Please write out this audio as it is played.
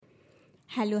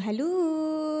Hello,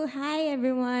 hello. Hi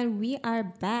everyone. We are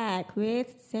back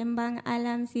with Sembang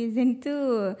Alam Season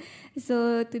 2.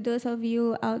 So to those of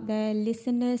you out there,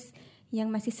 listeners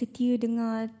yang masih setia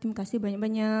dengar, terima kasih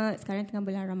banyak-banyak. Sekarang tengah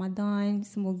bulan Ramadan.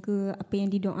 Semoga apa yang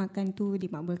didoakan tu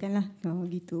dimakbulkan lah.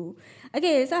 Gitu.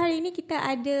 Okay, so hari ini kita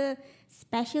ada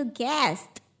special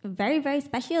guest. Very, very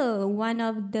special. One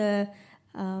of the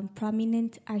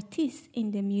prominent artists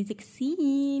in the music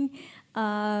scene.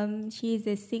 She is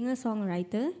a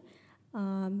singer-songwriter.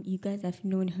 You guys have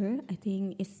known her. I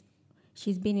think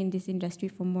she's been in this industry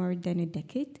for more than a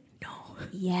decade. No.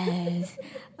 Yes.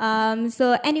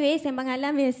 So anyway, Sembang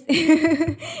Alam is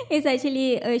is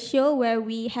actually a show where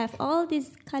we have all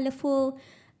these colorful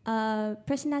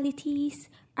personalities,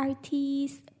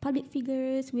 artists, public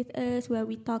figures with us, where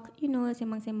we talk,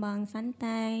 sembang-sembang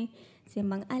santai,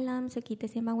 sembang alam. So kita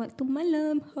sembang waktu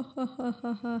malam.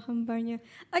 Hambarnya.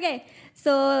 Okay,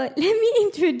 so let me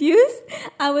introduce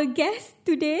our guest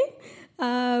today.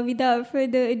 Without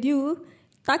further ado,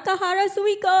 Takahara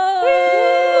Suiko.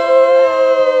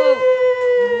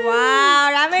 Wow,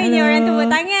 ramainya orang tepuk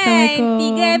tangan.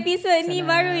 3 episod ni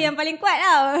baru yang paling kuat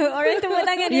tau. Orang tepuk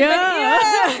tangan dia.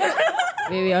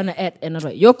 We want to add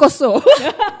another Yokoso.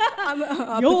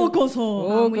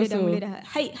 Yokoso. Mula dah.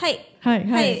 Hi.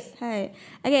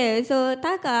 Okay, so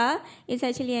Taka is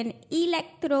actually an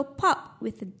electro pop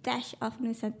with a dash of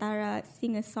Nusantara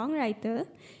singer-songwriter,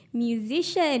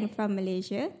 musician from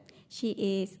Malaysia. She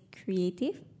is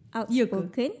creative,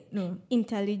 outspoken,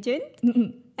 intelligent,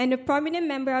 and a prominent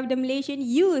member of the Malaysian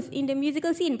youth in the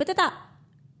musical scene. Betul tak?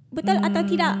 Betul atau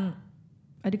tidak?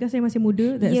 Adakah saya masih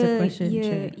muda? That's a question.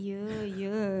 Yeah.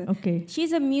 Okay.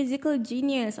 She's a musical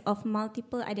genius of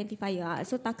multiple identifier.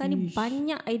 So Taka ni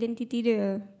banyak identity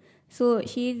dia. So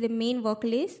she is the main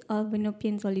vocalist of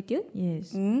Venopian Solitude.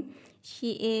 Yes.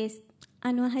 She is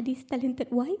Anwar Hadi's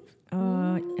talented wife.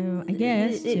 I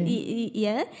guess.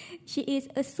 Yeah. She is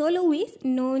a soloist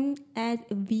known as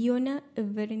Fiona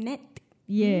Vernet.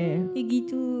 Yeah.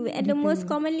 Begitu. And the most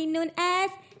commonly known as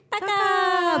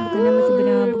Taka. Bukan nama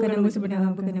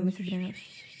sebenar.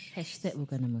 Hashtag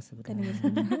bukan nama sebenar.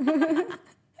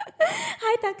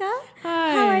 Hi Taka.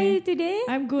 Hi. How are you today?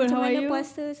 I'm good. Macam How are mana you?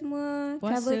 puasa semua?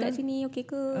 Puasa? Travel kat sini okay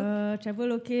ke?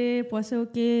 Travel okay, puasa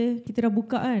okay. Kita dah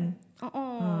buka kan?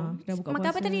 Dah buka Makan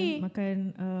puasa. apa tadi?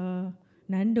 Makan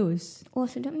Nandos. Oh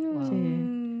sedapnya.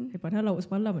 Padahal lauk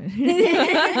semalam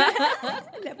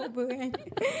Tak apa-apa kan.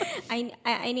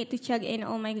 I need to chug in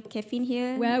all my caffeine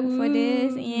here Wow. for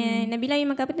this. Yeah. Nabila, you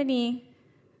makan apa tadi?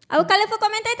 Our colourful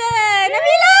commentator,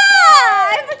 Nabila!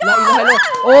 I forgot.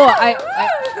 Oh,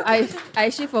 I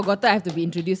actually forgot I have to be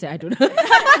introduced. I don't know.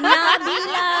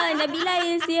 Nabila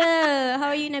is here.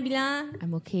 How are you, Nabila?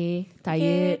 I'm okay.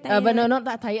 Tired. But no, not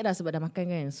that tired lah sebab dah makan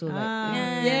kan. So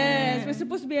yes, we're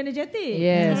supposed to be energetic.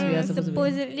 Yes, we are supposed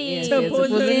Supposedly. to be.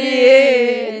 Supposedly.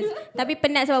 Yes. Tapi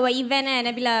penat sebab buat event kan,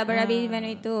 Nabila. Berhabis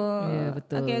event itu. Ya,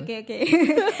 betul. Okay.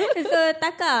 So,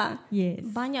 Taka. Yes.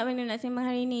 Banyak benda nak sembang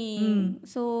hari ni.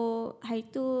 So, hari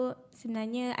tu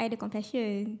sebenarnya I ada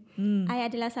confession. I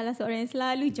adalah salah seorang yang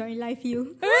selalu join live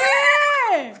you.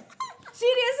 Hey!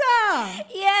 Serius ah?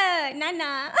 Yeah,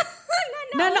 Nana.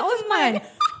 Nana Osman.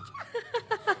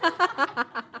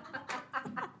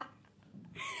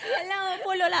 Alah,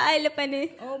 follow lah I lepas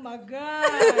ni. Oh my god.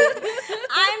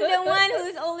 I'm the one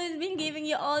who's always been giving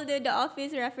you all the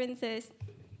office references.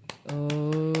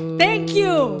 Oh. Thank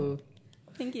you.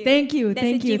 Thank you. That's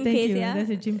a gym face, yeah?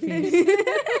 That's a gym face.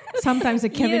 Sometimes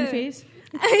a Kevin face.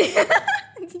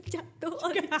 Jatuh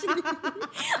orang cili.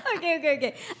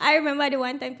 Okay. I remember the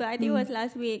one time too. I think it was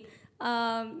last week.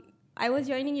 I was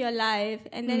joining your live,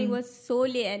 and then it was so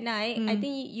late at night. I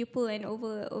think you pulled an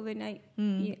overnight,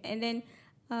 and then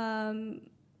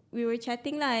we were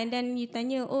chatting lah. And then you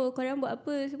tanya, oh korang buat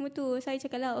apa semua tu? Saya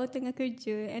cakap lah, oh tengah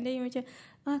kerja. And then you macam,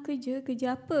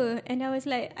 kerja apa? And I was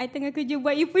like, I tengah kerja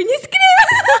buat you punya skrip.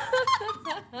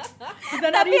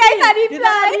 Tapi I tak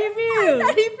reply.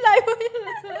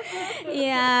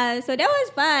 Yeah, so that was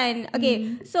fun.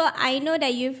 Okay, so I know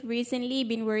that you've recently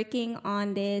been working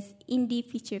on this indie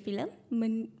feature film,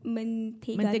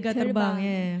 Mentega Terbang.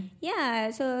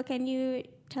 Yeah, so can you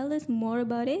tell us more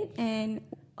about it and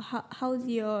how's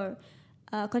your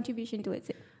contribution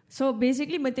towards it? So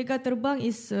basically, Mentega Terbang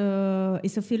is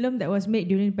a film that was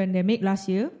made during the pandemic last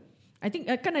year. I think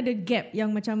kan ada gap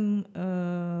yang macam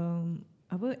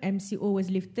MCO was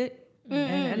lifted.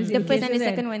 The first and the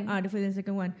second one. The first and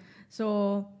second one.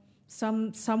 So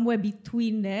somewhere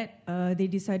between that, they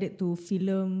decided to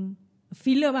film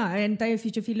film entire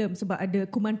feature film sebab ada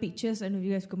Kuman Pictures, I know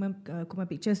you guys Kuman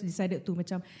Pictures decided to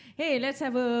macam, hey, let's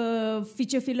have a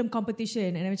feature film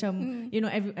competition, and macam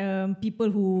people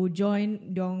who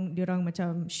join diorang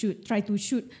macam try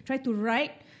to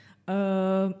write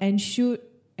and shoot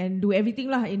and do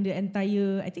everything lah in the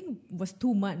entire, I think it was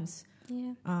 2 months.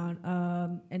 Yeah.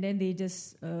 And then they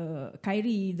just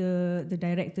Khairi, the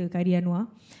director, Khairi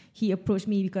Anwar, he approached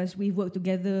me because we worked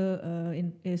together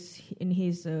in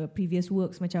his previous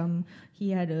works. Macam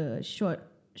he had a short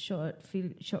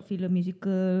film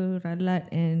musical,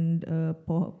 Ralat, and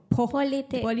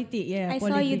Politik. Yeah, I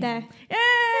saw you there.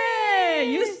 Hey,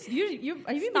 you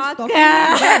are you Stalker.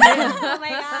 Oh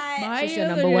my god. She's your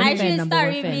number one I fan. should Number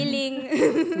start one fan. revealing.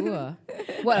 Tua.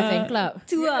 What a fan club.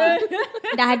 Tua.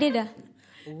 Dah ada dah.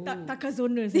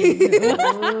 Takazona.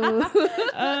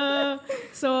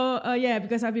 Yeah,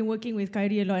 because I've been working with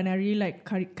Khairi a lot and I really like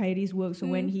Khairi's work. So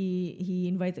when he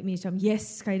invited me,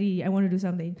 yes, Khairi, I want to do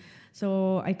something.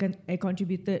 So I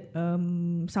contributed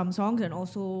some songs and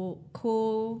also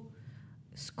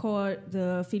scored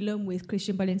the film with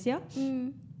Christian Valencia.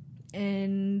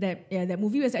 And that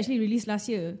movie was actually released last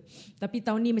year. Tapi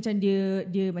tahun ni macam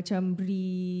dia macam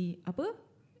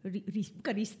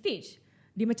bukan restage.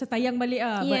 Dia macam tayang balik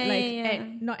but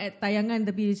not at tayangan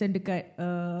tapi macam dekat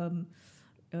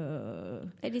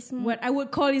what I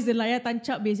would call is the layar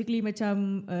tancap, basically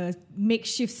macam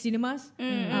makeshift cinemas.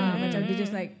 Macam dia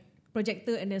just like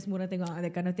projector and then semua orang tengok,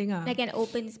 that kind of thing. Like an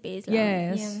open space.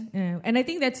 Yes. Yeah. And I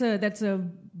think that's a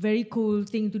very cool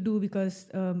thing to do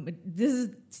because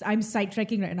I'm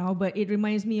sidetracking right now, but it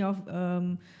reminds me of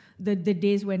the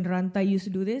days when Rantai used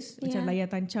to do this, macam layar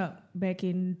tancap back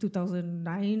in 2009.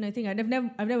 I think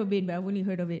I've never been, but I've only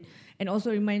heard of it. And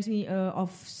also reminds me of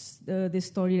this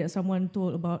story that someone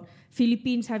told about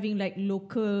Philippines having like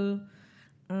local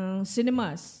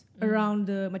cinemas around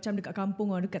macam dekat kampung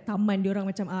or dekat taman diorang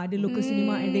macam ada local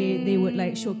cinema and they would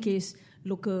like showcase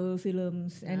local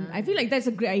films, and I feel like that's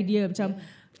a great idea macam.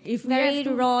 If very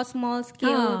raw, small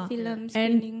scale film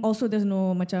screening. And also there's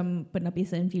no macam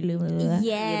penapisan film.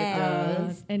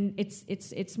 Yes. And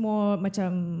it's more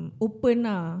macam open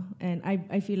and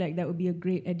I feel like that would be a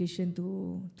great addition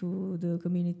to the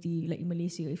community, like in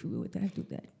Malaysia, if we were to have to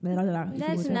do that.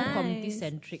 That's nice. Community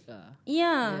centric.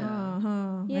 Yeah,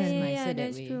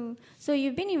 that's way. true. So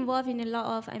you've been involved in a lot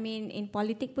of, in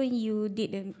politics pun you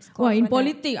did the score. In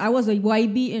politics I was a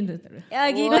YB in the.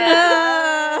 Gitu.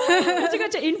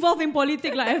 Macam involved in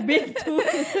politics like I've been to.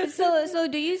 So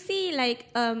do you see like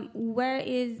where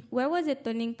was the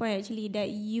turning point actually that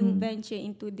you venture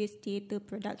into this theatre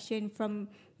production from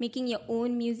making your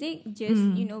own music just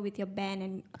with your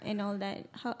band and all that?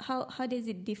 How does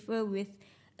it differ with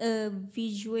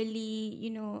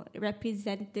visually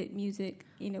represented music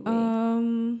in a way?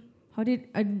 How did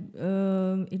I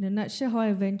in a nutshell how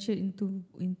I ventured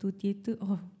into theatre?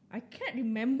 I can't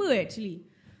remember actually,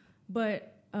 but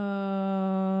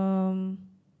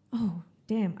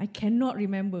I cannot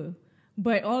remember.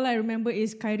 But all I remember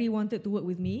is Khairi wanted to work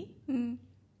with me, and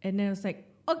then I was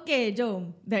like, okay,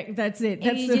 jom. That's it.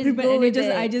 And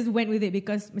I just went with it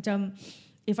because macam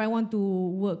if I want to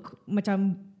work,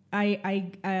 macam I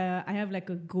have like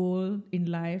a goal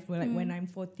in life where like when I'm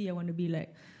 40 I want to be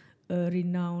like a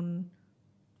renowned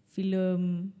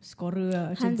film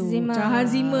scorer macam tu. Macam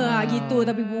Hans Zimmer gitu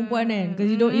tapi perempuan kan, because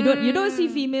you don't see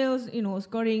females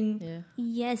scoring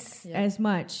as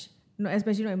much,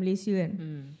 especially not in Malaysia kan.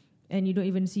 And you don't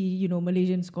even see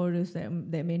Malaysian scorers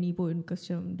that many pun because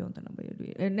diorang tak nak bayar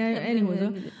duit. And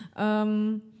anyway,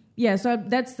 so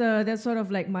that's sort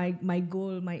of like my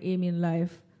goal, my aim in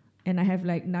life. And I have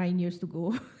like 9 years to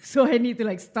go, so I need to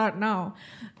like start now.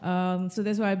 So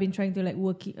that's why I've been trying to like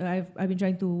work. I've been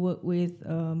trying to work with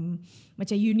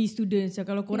macam uni students. So,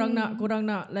 kalau korang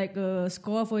nak like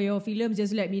score for your films,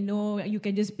 just let me know. You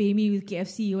can just pay me with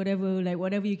KFC or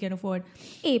whatever you can afford.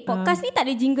 Podcast ni tak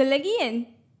ada jingle lagi kan?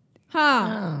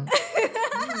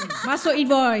 Masuk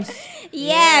invoice.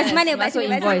 Yes, mana masuk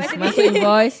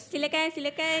invoice.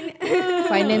 Silakan.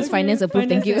 Finance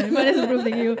approved, thank you. Finance approved,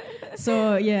 thank you.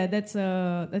 So yeah, that's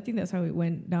I think that's how it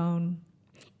went down.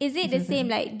 Is it the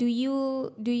same? Like, do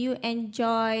you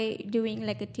enjoy doing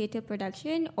like a theatre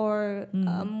production or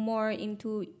more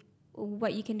into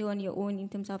what you can do on your own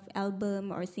in terms of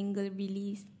album or single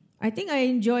release? I think I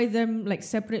enjoy them like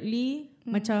separately.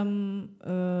 Macam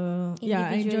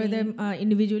I enjoy them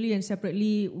individually and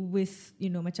separately with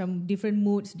macam different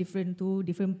moods, different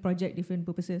project, different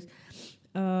purposes.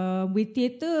 With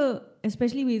theatre,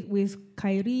 especially with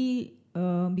Khairi,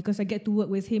 because I get to work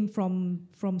with him from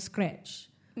scratch.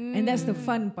 And that's the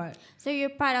fun part. So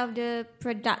you're part of the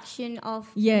production of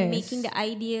Yes. making the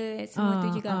idea semua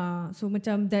tu juga. So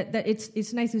macam that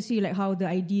it's nice to see like how the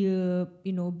idea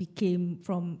became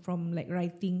from like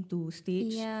writing to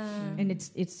stage. Yeah. And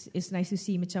it's nice to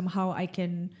see macam how I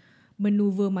can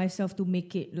maneuver myself to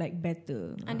make it like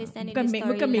better. Understanding bukan the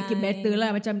bukan make it storyline. better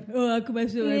lah macam aku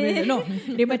masuk no,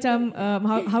 dia macam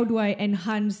how do I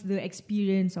enhance the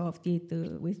experience of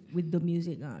theatre with the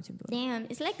music macam tu. Damn,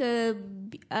 it's like a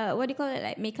what do you call it,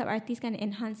 like makeup artist kind of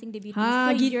enhancing the beauty.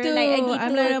 Ha, so you're gitu. like a gitu,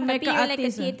 I'm like a tapi makeup you're like a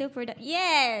artist, theatre product.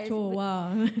 Yes. So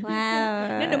wow.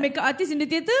 Wow. Then the makeup artist in the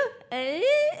theatre?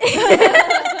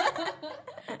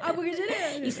 Apa kerja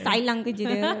dia? Stylang kerja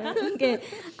dia. Okay.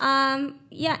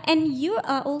 Yeah, and you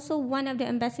are also one of the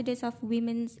ambassadors of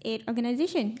Women's Aid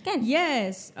Organisation, kan?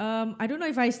 Yes. I don't know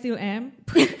if I still am.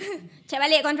 Check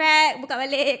balik kontrak, buka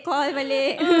balik, call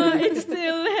balik. It's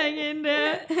still hanging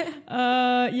there.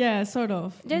 Yeah, sort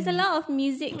of. There's a lot of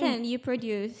music, kan, you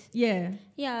produce. Yeah.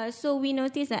 Yeah, so we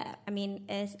noticed that, I mean,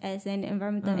 as an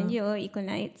environmental NGO,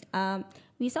 Eco-Nights,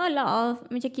 we saw a lot of,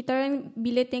 macam kita orang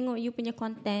bila tengok you punya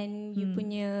content, you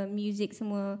punya music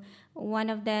semua,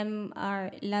 one of them are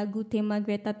lagu tema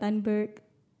Greta Thunberg,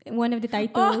 one of the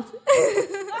titles.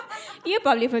 You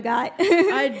probably forgot.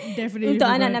 I definitely Untuk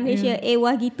forgot, anak-anak Malaysia, yeah.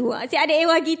 Ewa gitu. Si ada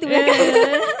Ewa gitu belakang.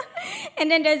 And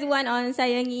then there's one on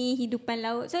sayangi hidupan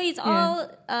laut. So it's all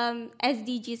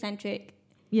SDG centric,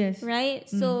 Yes. right?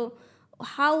 So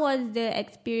how was the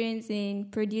experience in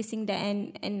producing that,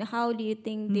 and how do you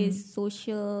think this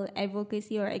social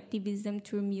advocacy or activism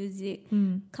through music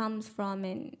comes from,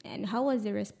 and how was the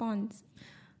response?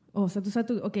 Oh,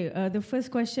 satu-satu. Okay, the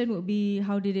first question would be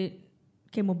how did it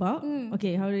came about?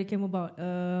 Okay, how did it came about?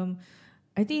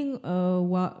 I think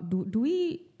do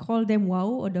we call them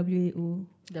WAO or WAO?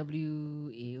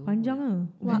 WAO. Panjang ah.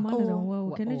 Macam mana dah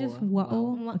WAO? Can I just WAO?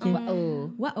 Okay.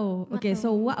 WAO. Okay,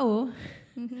 so WAO.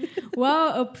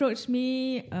 WAO approached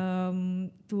me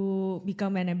to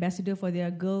become an ambassador for their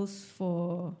Girls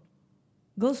for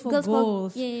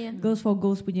Goals. Yeah. Girls for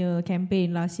Goals punya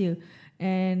campaign last year.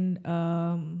 And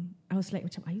I was like,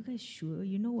 are you guys sure?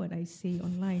 You know what I say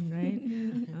online, right?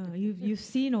 You've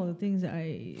seen all the things that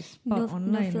I spout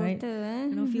online, no right? filter,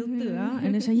 No filter,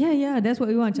 and they say, yeah, that's what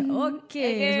we want.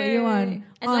 Okay, that's what you want.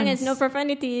 As long as no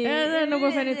profanity. No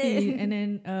profanity. And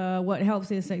then what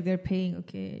helps is like they're paying.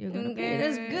 Okay, you're gonna pay.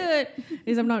 That's good.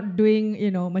 Because I'm not doing,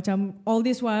 macam all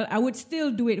this while I would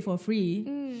still do it for free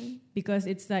because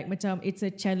it's like macam it's a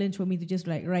challenge for me to just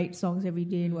like write songs every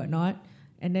day and whatnot.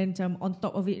 And then on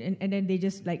top of it, and then they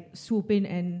just like swoop in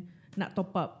and not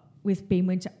top up with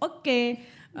payment. Okay,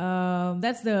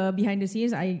 that's the behind the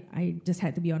scenes. I just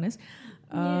had to be honest.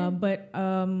 But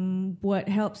what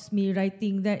helps me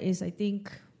writing that is I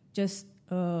think just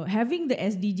having the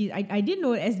SDGs. I didn't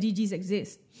know SDGs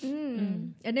exist.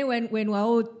 And then when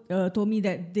WAO told me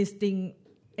that this thing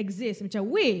exists, macam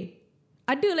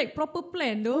ada like proper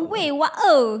plan though. Wait,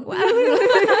 wow.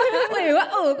 Wait,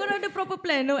 kau ada proper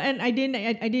plan though, and I didn't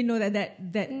know that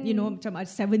macam a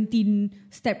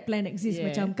 17-step plan exists.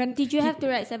 Yeah. Macam kan. Did you have to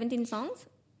write 17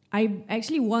 songs? I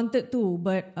actually wanted to,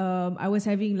 but I was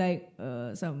having like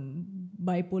some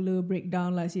bipolar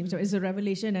breakdown last year. So it's a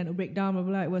revelation and a breakdown, blah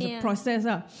blah. It was a process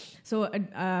So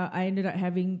I ended up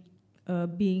having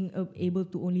being able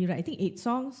to only write I think 8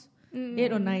 songs,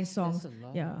 8 or 9 songs. That's a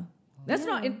lot. Yeah. That's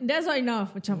not enough.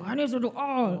 Macam I need to do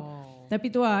all. Tapi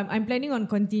tu I'm planning on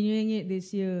continuing it this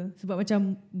year. Sebab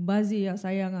macam Bazir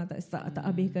sayang tak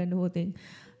habiskan the whole thing.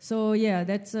 So yeah,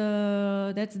 that's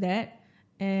that.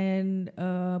 And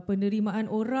penerimaan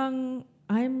orang,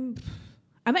 I'm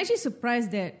actually surprised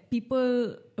that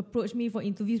people approach me for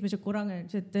interviews macam korang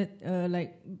that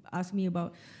like ask me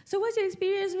about. So what's your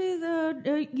experience with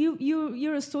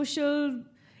you're a social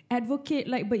advocate,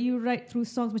 like, but you write through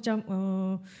songs macam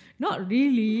not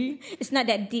really. It's not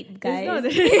that deep, guys. It's not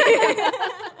that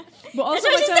but also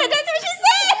That's what she macam said. That's what she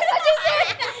said.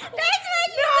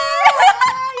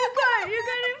 you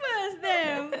got it first,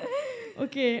 damn.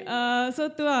 Okay, so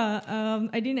tu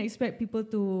I didn't expect people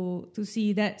to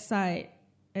see that side.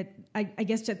 I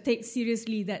guess to take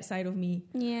seriously that side of me.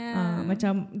 Yeah.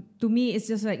 Macam to me it's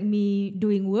just like me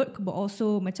doing work, but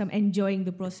also macam enjoying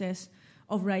the process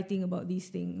of writing about these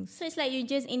things. So it's like you're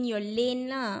just in your lane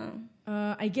lah.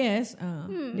 I guess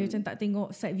dia macam tak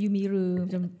tengok side view mirror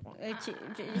macam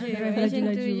Macam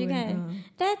tu je kan.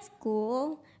 That's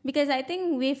cool because I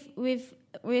think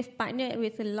we've partnered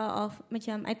with a lot of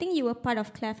macam I think you were part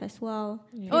of Clef as well.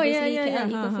 Oh Previously, yeah.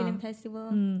 KL Eco Film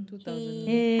Festival. 2000.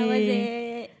 Hey, how was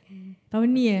it? Tahun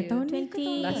ni Tahun ni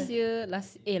 20.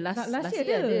 Last year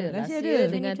ada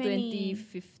dengan 2020.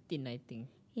 2015 I think.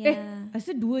 Yeah. I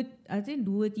think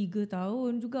 2-3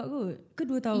 tahun juga kot. Ke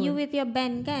 2 tahun? You with your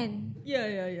band kan? Yeah.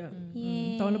 Yeah.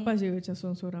 Tahun lepas je macam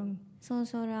seorang-seorang.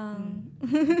 Seorang-seorang.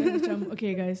 Macam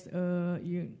okay guys,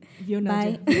 Fiona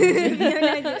Bye. je.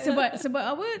 Sebab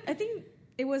apa? I think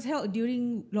it was held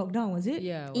during lockdown, was it?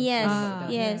 Yeah. Yes,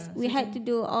 lockdown. yes. Yeah. We had to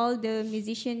do all the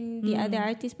musician, the other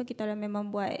artists pun kita orang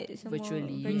memang buat semua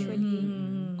Virtually.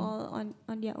 all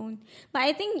on their own. But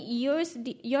I think yours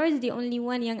the only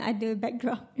one yang ada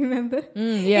background. Remember?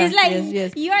 Yeah. It's like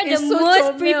yes. you are the It's so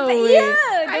most comel, prepared. weh.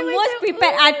 Yeah, the most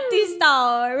prepared artist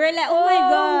tau. We're like, oh my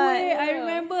god. Wait, I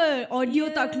remember audio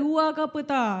tak keluar ke apa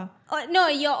tak? Oh,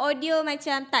 no, your audio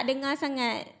macam tak dengar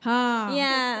sangat.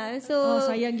 Yeah, so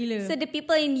sayang gila. So the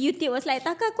people in YouTube was like,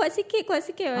 Taka kuat sikit or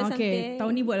something. Okay,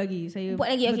 tahun ni buat lagi. Saya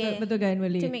Buat lagi, okay. Betul kan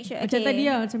boleh. To make sure, Macam okay. tadi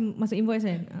lah, macam masuk invoice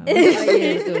kan.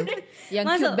 Yeah, betul. Yang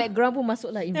Masuk. cute background pun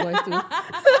masuklah invoice tu.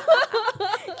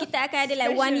 Kita akan ada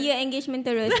like 1 year engagement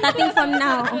terus starting from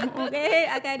now. Okay,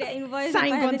 akan ada invoice.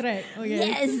 Sign lepas contract. Okay.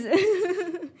 Yes.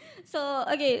 So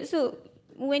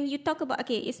when you talk about,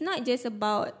 okay, it's not just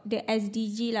about the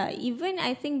SDG lah. Even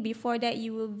I think before that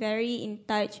you were very in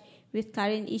touch with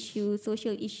current issues,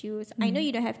 social issues. I know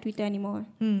you don't have Twitter anymore.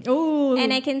 Oh,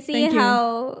 And I can see thank you.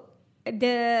 how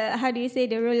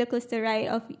the roller coaster ride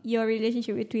of your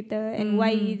relationship with Twitter and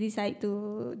why you decide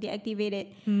to deactivate it.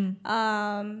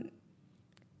 How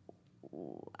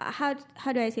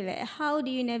do I say that? How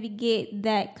do you navigate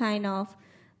that kind of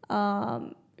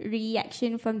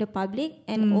reaction from the public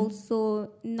and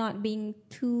also not being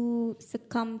too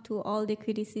succumb to all the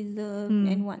criticism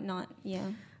and whatnot? Yeah.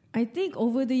 I think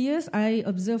over the years, I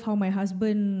observe how my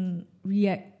husband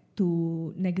react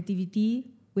to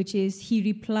negativity, which is he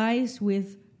replies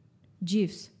with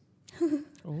GIFs.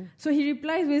 So he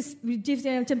replies with GIFs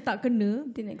yang macam tak kena.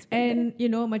 Didn't expect And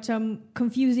you know, macam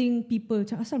confusing people.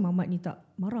 Macam asal Mamat ni tak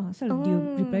marah, asal dia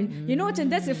reply. You know, macam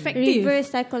that's effective.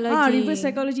 Reverse psychology. Reverse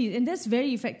psychology, and that's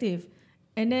very effective.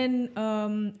 And then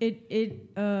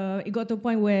it got to a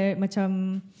point where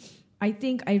macam I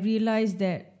think I realised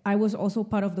that I was also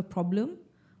part of the problem.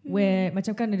 Where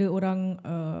macam kan ada orang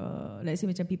let's say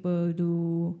macam people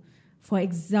do, for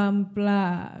example,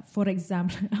 I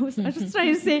was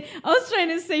trying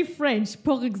to say French,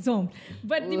 for example,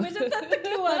 but di macam tak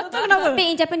terkeluar, tak tahu kenapa.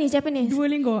 Speak in Japanese.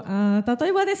 Duolingo. 例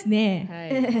えばですね。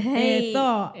Hey.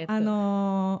 ただ。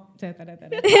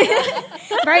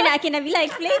 Baru nak Nabila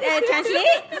explain,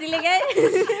 translate, silakan.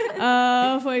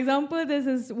 For example, this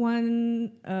is one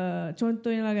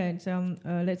contohnya lah kan, macam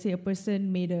let's say a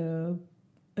person made an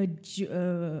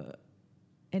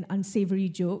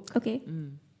unsavory joke. Okay.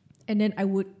 And then I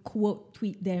would quote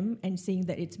tweet them and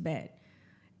saying that it's bad.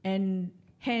 And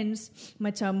hence,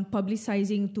 macam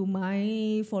publicizing to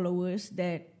my followers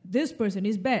that this person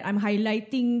is bad. I'm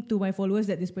highlighting to my followers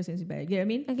that this person is bad. You get what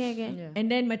I mean? Okay. Yeah. And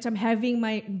then macam having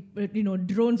my,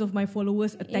 drones of my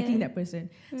followers attacking that person.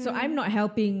 So I'm not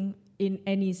helping in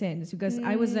any sense because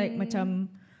I was like macam,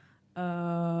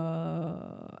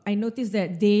 I noticed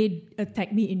that they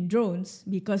attack me in drones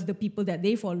because the people that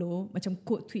they follow macam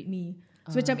quote tweet me.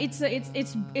 So macam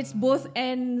it's both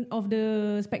end of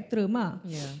the spectrum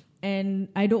Yeah. and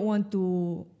I don't want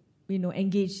to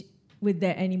engage with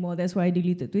that anymore. That's why I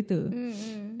deleted Twitter.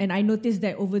 And I noticed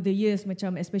that over the years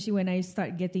macam especially when I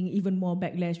start getting even more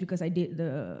backlash because I did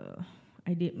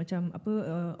macam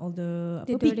all the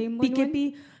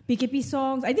PKP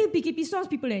songs. I think PKP songs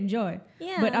people enjoy.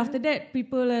 Yeah. But after that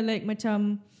people are like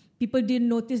macam people didn't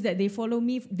notice that they follow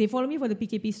me for the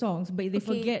PKP songs, but they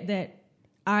forget that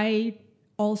I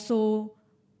also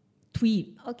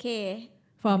tweet. Okay.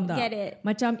 Faham tak? Get it.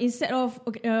 Macam instead of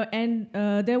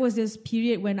there was this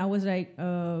period when I was like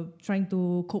trying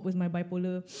to cope with my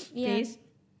bipolar phase.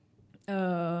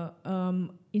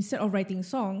 Instead of writing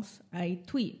songs, I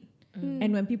tweet.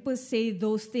 And when people say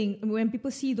those things, when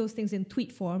people see those things in tweet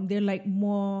form, they're like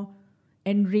more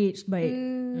enraged by it.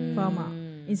 Faham tak?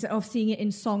 Instead of seeing it in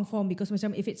song form, because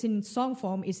macam if it's in song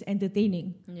form, it's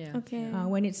entertaining. Yeah. Okay.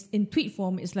 When it's in tweet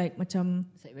form, it's like macam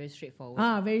It's like very straightforward.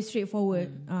 very straightforward.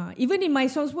 Even in my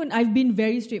songs pun, I've been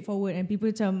very straightforward, and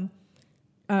people macam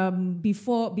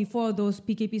before those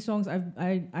PKP songs,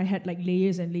 I had like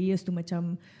layers and layers to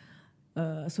macam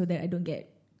so that I don't get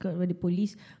caught by the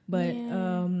police. But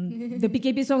the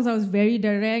PKP songs I was very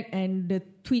direct, and the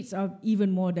tweets are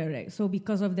even more direct. So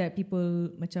because of that,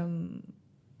 people don't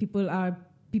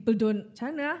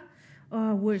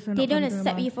words are They not don't coming to my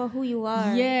accept mouth. you for who you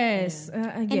are. Yes,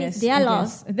 I guess. it's their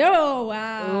loss. Oh,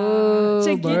 wow. Oh,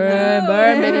 Check it burn, out.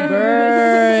 burn, baby,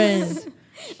 burn.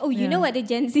 Oh, you know what the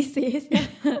Gen Z says?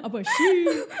 Apa? She.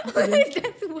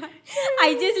 That's why.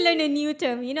 I just learned a new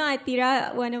term. You know,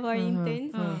 Atira, one of our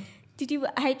interns.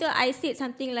 I said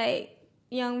something like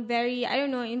yang very, I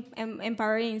don't know,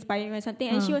 empowering, inspiring or something,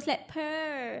 and she was like,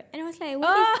 purr. And I was like,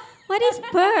 what is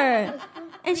purr?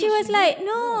 And she was like,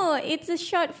 no, it's a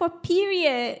short for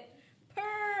period.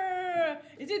 Purr.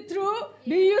 Is it true?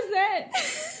 Do you use that?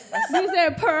 Do you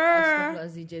say purr?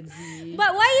 Astaghfirullahaladzim, Gen Z.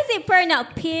 But why is it purr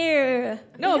not peer?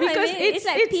 No, You know what because I mean? It's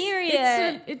like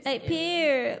period. it's like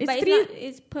peer, it's but three-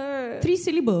 it's purr. 3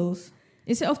 syllables.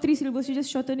 Instead of 3 syllables, you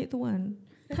just shorten it to 1.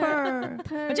 Purr.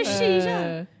 Purr. Macam she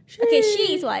je. Okay,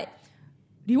 she is what?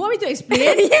 Do you want me to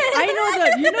explain? I know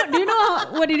that. Do you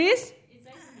know what it is?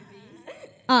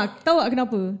 Tahu tak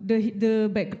kenapa?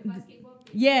 The back.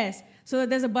 Yes. So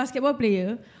there's a basketball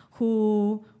player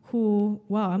who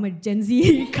wow, I'm a Gen Z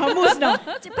kamus now.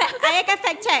 Cepat, I akan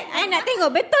fact check. I nak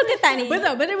tengok betul ke tak ni?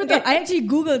 Betul. Okay. I actually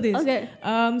googled this. Okay.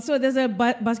 So there's a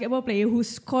basketball player who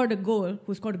scored a goal,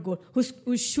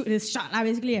 who shoot his shot lah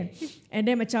basically kan. And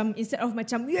then macam instead of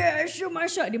macam yeah, shoot my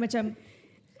shot, dia macam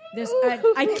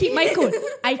I keep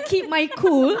my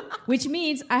cool, which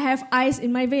means I have ice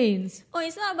in my veins. Oh,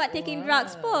 it's not about taking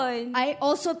drugs pun. I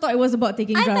also thought it was about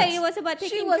taking drugs. I thought it was about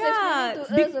She taking was drugs.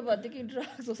 explaining to us about taking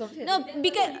drugs or something. No,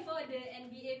 because Before the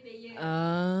NBA player.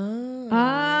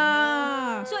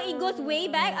 so it goes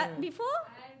way back before.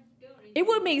 It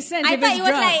would make sense I if thought it's it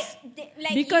was drugs.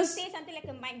 like Because- you say something like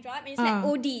a mic drop and it's like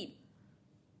OD.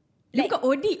 Look at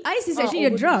OD. Ice is actually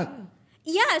a overdose. drug.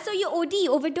 Yeah, so you OD,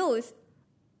 overdose.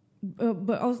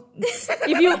 But also,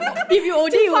 if you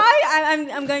OD,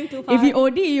 I'm going too far. if you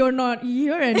OD, you're not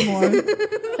here anymore,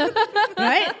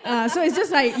 right? So it's just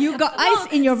like you got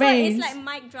ice in your so veins. it's like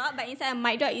mic drop, but instead of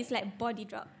mic drop, it's like body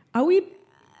drop. Are we?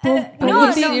 No,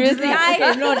 seriously? guys,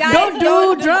 guys, Don't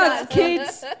do drugs,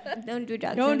 kids. Don't do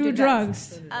drugs. Don't do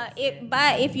drugs.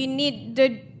 But if you need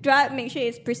the drug, make sure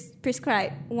it's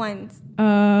prescribed once.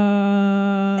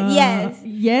 Yes.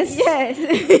 Yes. Yes.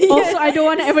 Also, I don't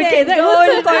want to advocate that.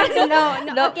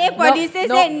 No. Okay, producer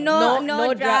said no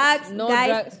drugs, no guys.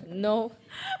 drugs, no,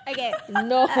 Okay.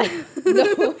 no.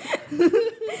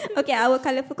 Okay, our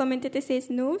colorful commentator says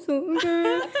no. So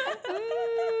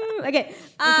okay.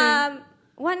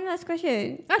 One last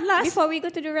question. Last? Before we go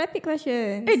to the rapid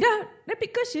questions. Dah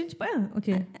rapid question cepat lah.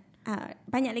 Okay.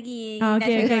 Banyak lagi.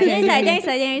 Okay.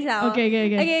 Jangan risau.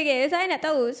 Okay. So I nak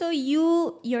tahu. So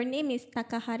your name is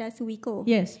Takahara Suwiko.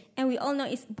 Yes. And we all know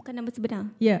it's bukan nama sebenar.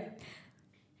 Yeah.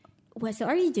 What's the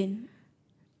origin?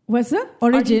 What's the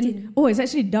origin? Oh, it's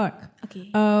actually dark. Okay.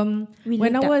 When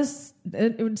looked I up. was,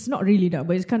 it's not really dark,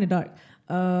 but it's kind of dark.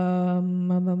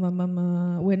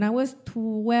 When I was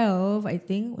 12, I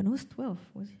think. When I was 12,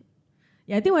 was it?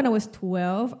 Yeah, I think when I was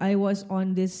 12, I was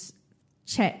on this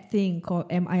chat thing called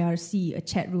MIRC, a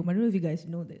chat room. I don't know if you guys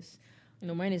know this.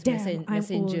 No, mine is Damn, I'm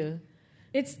Messenger.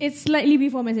 It's slightly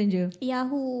before Messenger.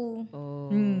 Yahoo. Oh.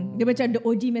 Dia macam the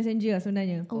OG Messenger lah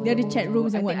sebenarnya. Dia ada chat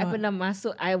rooms and I think I whatnot. pernah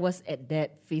masuk. I was at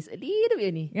that phase a little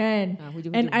bit ni. Kan?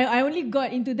 Hujung-hujung. And I only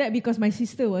got into that because my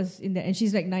sister was in that, and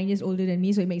she's like 9 years older than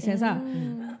me, so it makes sense lah.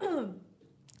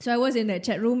 So I was in that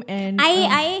chat room and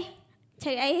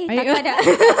Cari air Air. tak ada.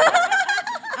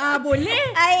 boleh.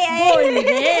 Boleh.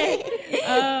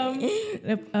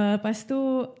 Lepas tu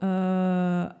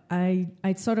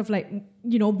I sort of like,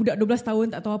 you know, budak 12 tahun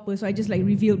tak tahu apa, so I just like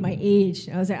revealed my age.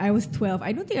 I was 12.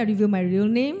 I don't think I revealed my real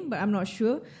name, but I'm not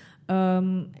sure.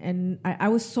 And I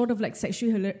was sort of like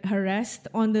sexually harassed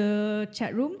on the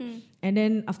chat room, and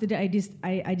then after that I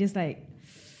just like,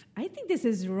 I think this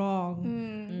is wrong.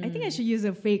 I think I should use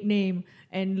a fake name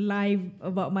and lie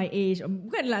about my age.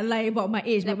 Bukan lie about my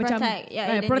age, Like but macam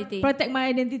identity. protect my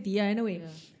identity, in a way.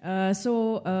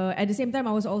 So at the same time,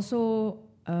 I was also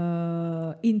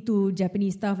into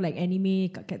Japanese stuff like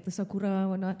anime, Cactus Sakura,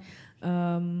 whatnot.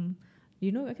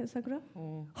 You know Cactus Sakura?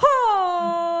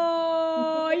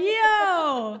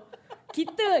 Yo!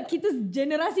 Kita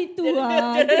generasi tu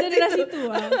lah.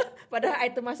 Padahal I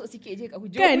termasuk sikit je kat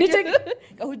hujung. Kan, dia cakap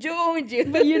kat hujung je.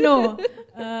 but you know.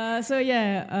 So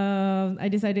yeah, I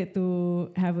decided to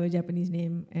have a Japanese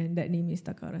name, and that name is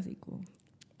Takahara Seiko.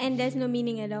 And there's no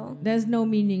meaning at all. There's no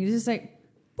meaning. It's just like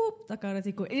poop Takahara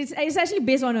Seiko. It's actually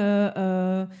based on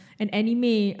an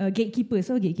anime, Gatekeepers.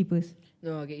 So Gatekeepers.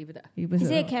 No, Gatekeeper tak. Gatekeepers,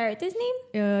 Is it a character's name?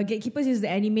 Gatekeepers is the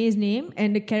anime's name,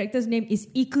 and the character's name is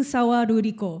Ikusawa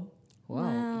Ruriko.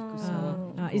 Wow.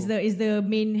 Is the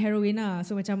main heroine lah.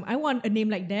 So macam I want a name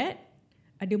like that.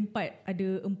 Ada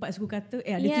empat suku kata.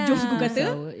 Ada 7 suku kata.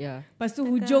 Yeah. Lepas tu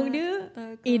hujung dia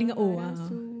A dengan O.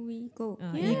 Suwiko.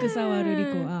 Ikusawa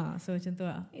Ruriko. So macam tu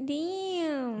lah.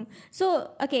 Damn.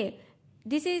 So okay,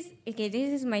 this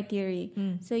is my theory.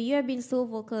 So you have been so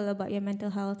vocal about your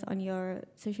mental health on your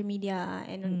social media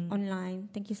and online.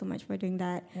 Thank you so much for doing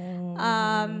that.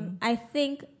 I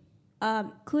think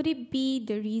could it be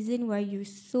the reason why you're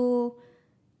so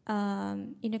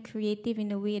creative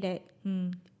in a way that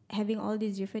having all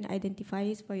these different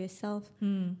identifiers for yourself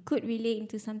could relate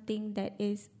into something that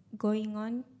is going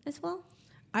on as well?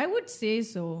 I would say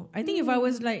so. I think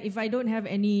if I don't have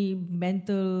any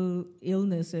mental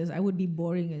illnesses, I would be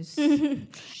boring as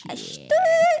shit.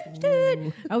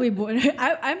 I would be boring.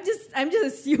 I'm just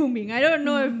assuming. I don't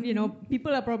know if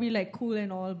people are probably like cool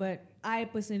and all, but I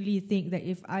personally think that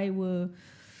if I were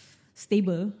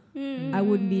stable, I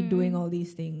wouldn't be doing all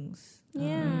these things.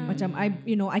 Macam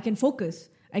I can focus.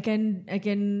 I can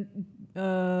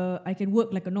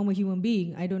work like a normal human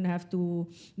being. I don't have to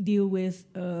deal with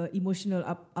emotional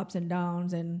ups and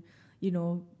downs and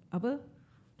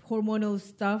hormonal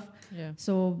stuff. Yeah.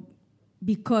 So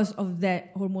because of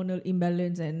that hormonal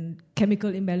imbalance and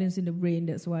chemical imbalance in the brain,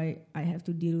 that's why I have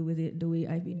to deal with it the way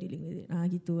I've been dealing with it.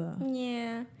 Gitu lah.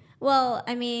 Yeah. Well,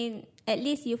 I mean, at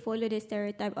least you follow the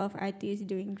stereotype of artists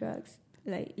doing drugs.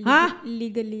 Like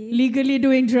legally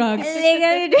doing drugs.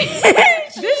 Legally doing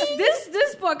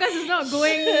this podcast is not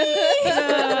going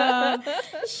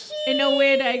in a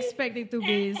way that I expect it to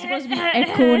be. It's supposed to be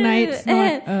echo nights,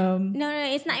 not no,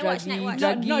 it's night watch. not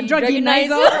druggy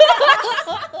nights.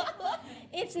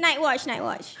 It's night watch.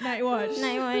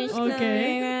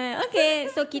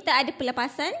 Okay, so kita ada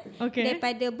pelepasan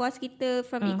daripada boss kita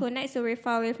from Eco Night, so we're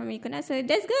far away from Eco Night, so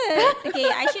that's good.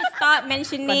 Okay, I should stop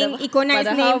mentioning Eco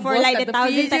Night's name for like the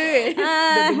 1,000th time.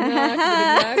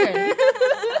 Dengar kan.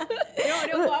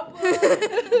 Dia buat apa?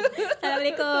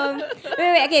 Assalamualaikum.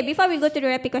 Wait. Okay, before we go to the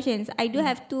rapid questions, I do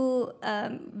have two.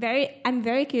 I'm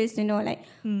very curious to know, like,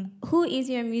 who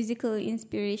is your musical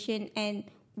inspiration and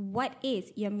what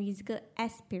is your musical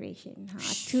aspiration?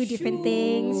 Two different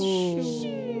things.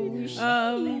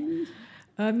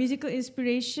 Musical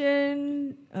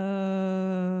inspiration.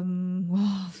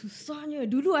 Susahnya.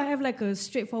 Dulu I have like a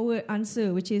straightforward answer,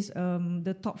 which is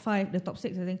the top 5, the top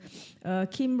 6, I think.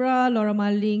 Kimbra, Laura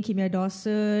Marling, Kimia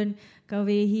Dawson,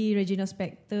 Kavehi, Regina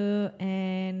Spektor,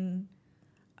 and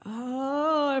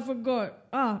I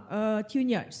forgot. Tune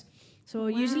Yards. So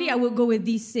usually I would go with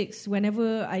these 6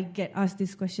 whenever I get asked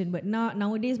this question. But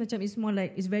nowadays, macam it's more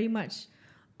like, it's very much,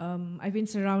 I've been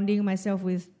surrounding myself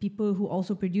with people who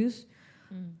also produce.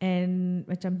 And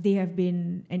macam they have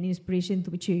been an inspiration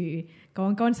to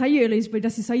kawan-kawan saya lah,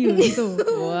 inspirasi saya gitu.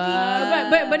 Wow.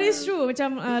 But it's true.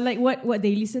 Macam like what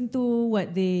they listen to,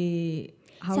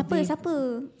 Siapa?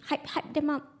 Hype them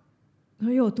up.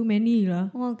 Too many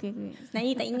lah. Oh, okay.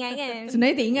 Sebenarnya tak ingat kan?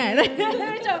 Sebenarnya tak ingat.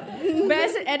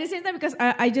 But at the same time, because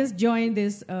I just joined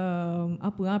this a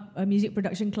music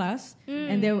production class,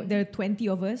 and there are 20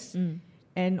 of us.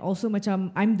 And also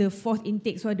macam I'm the 4th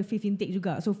intake, so ada 5th intake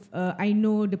juga. So I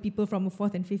know the people from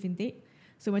 4th and 5th intake.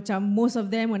 So macam most of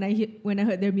them, when I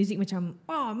heard their music, macam,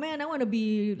 oh man, I want to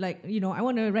be like, I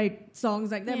want to write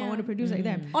songs like them. I want to produce like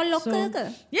them. All local ke?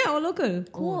 Yeah, all local.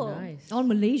 Cool. Oh, nice. All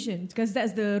Malaysian, because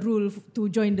that's the rule to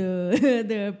join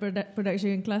the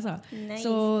production class. Nice.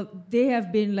 So they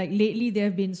have been like, lately they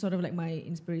have been sort of like my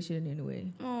inspiration in a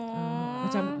way.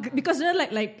 Macam, because they're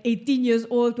like 18 years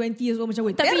old, 20 years old, macam,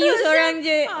 wait, tapi you seorang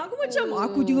je. Aku macam,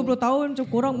 aku 30 tahun, macam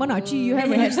korang mana you have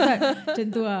a head start. Macam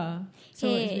tu lah. So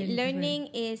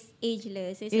learning is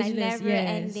ageless. It's Ageless, like never yes.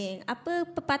 ending. Apa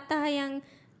pepatah yang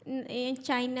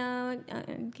China,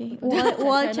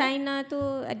 wall China tu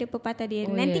ada pepatah dia.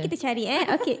 Nanti kita cari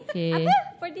Okay.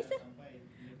 Apa for this?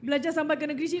 Belajar sampai ke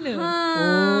negeri China.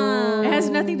 Oh. It has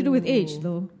nothing to do with age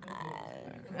though.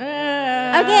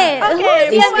 Okay.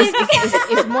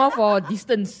 It's more for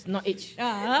distance, not age.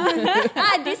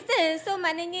 Distance. So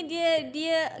maknanya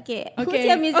dia okay. Who's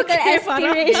your musical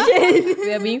aspiration?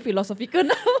 We are being philosophical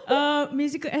now.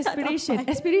 Musical aspiration.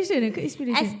 Aspiration ke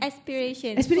inspiration?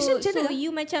 Aspiration. Aspiration so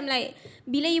you macam like,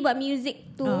 bila you buat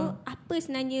music tu, apa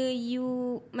sebenarnya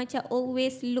you macam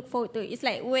always look forward to? It's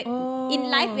like in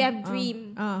life we have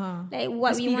dream. Like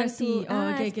what we want to.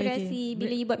 Aspirasi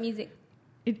bila you buat music.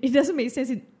 It doesn't make sense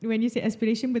when you say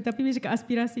aspiration, but tapi bila cakap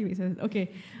aspirasi makes sense.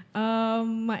 Okay.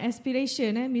 My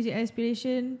aspiration, music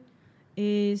aspiration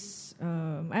is,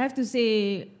 I have to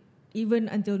say, even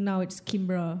until now, it's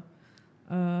Kimbra.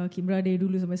 Kimbra dari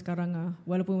dulu sampai sekarang.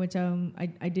 Walaupun macam,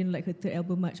 I didn't like her third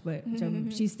album much, but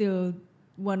macam, she's still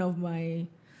one of my,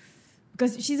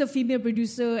 because she's a female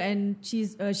producer and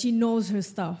she knows her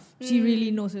stuff. She really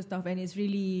knows her stuff, and it's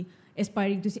really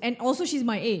aspiring to see. And also she's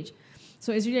my age. So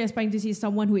it's really inspiring to see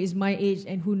someone who is my age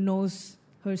and who knows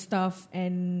her stuff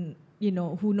and,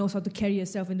 who knows how to carry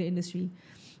herself in the industry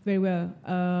very well.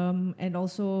 And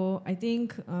also, I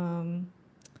think,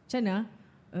 Chana,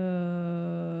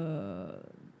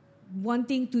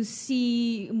 wanting to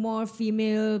see more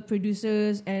female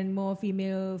producers and more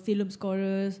female film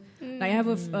scorers. Like I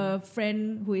have a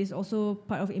friend who is also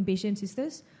part of Impatient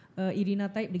Sisters, Irina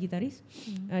Type, the guitarist.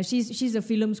 She's a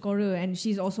film scorer and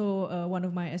she's also one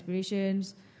of my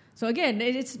aspirations. So again,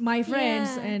 it's my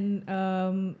friends and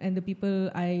the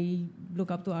people I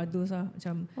look up to are those.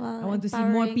 Macam, I want to see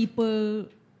more people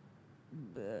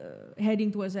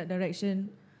heading towards that direction.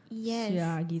 Yes.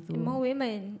 Yeah, gitu. More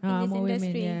women in this more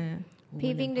industry.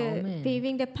 Women, yeah.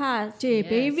 Paving the path.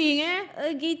 Paving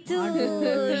Gitu.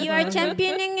 You are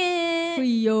championing it.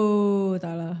 Yo,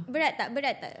 tak lah. Berat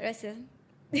tak rasa?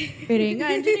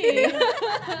 Ringan je ni.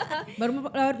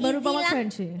 baru bawa makan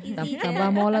je.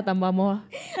 Tambah more lah.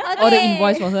 Okay. All the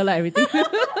invoice for her lah, everything.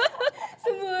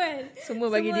 Semua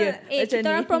bagi dia. Kita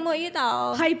orang promote you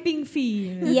tau. Hyping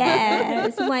fee. Yeah,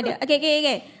 semua ada.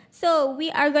 Okay. So we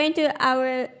are going to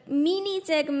our mini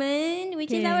segment,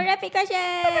 which is our rapid question.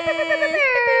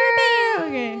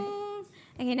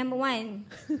 Okay, number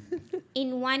 1.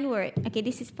 In one word. Okay,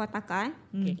 this is for Taka.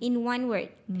 In one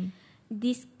word.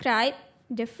 Describe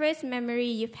the first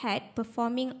memory you've had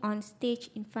performing on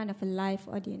stage in front of a live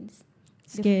audience.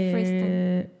 The first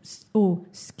time.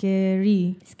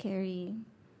 Scary. Scary.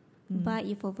 But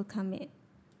you've overcome it.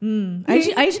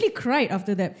 I actually cried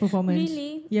after that performance.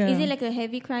 Really? Yeah. Is it like a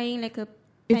heavy crying, like a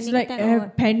panic It's like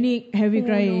attack? panic, heavy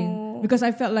crying. No. Because I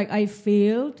felt like I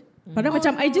failed. Padahal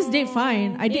macam I just did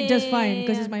fine. I did just fine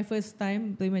because Yeah. it's my first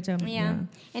time. Tapi macam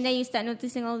And then you start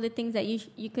noticing all the things that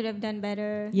you could have done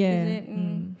better. Yeah. Is it?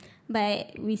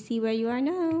 But we see where you are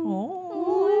now.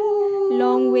 Oh.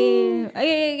 Long way.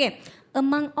 Okay.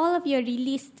 Among all of your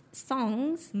released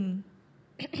songs,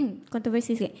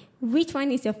 controversies, which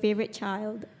one is your favorite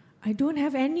child? I don't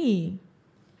have any.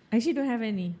 I actually don't have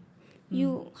any.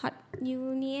 You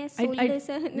ni soulless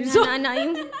So- anak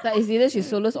you. That is either she's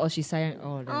soloist or she's silent.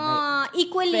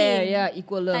 Equally. Fair,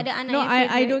 equal love. Tak ada anak No, yang I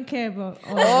favorite. don't care about.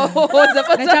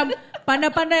 Macam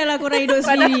Pandai-pandai lah korang hidup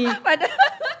sendiri.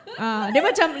 Dia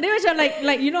macam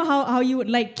like you know how you would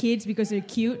like kids because they're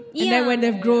cute, and then when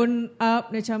they've grown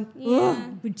up macam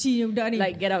benci budak ni.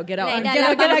 like get out. Like Get dah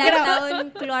out. 18 tahun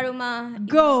keluar rumah.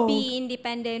 Go. Be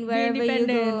independent wherever you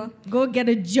go. Go get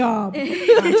a job.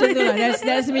 Macam tu lah.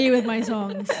 That's me with my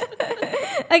songs.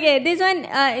 Okay, this one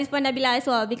is for Nabila as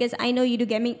well because I know you do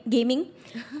gaming.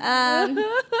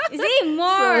 See,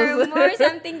 more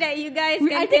something that you guys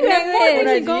can I think we have more connect things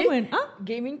with. in common.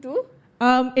 Gaming too?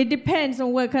 It depends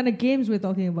on what kind of games we're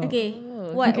talking about. Okay,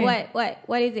 what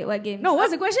is it? What games? No,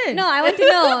 what's the question? No, I want to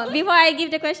know before I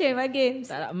give the question. What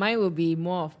games? Mine will be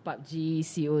more of PUBG,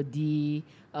 COD,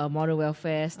 Modern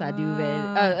Warfare, Stardew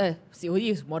Valley. COD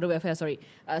is Modern Warfare, sorry.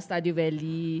 Stardew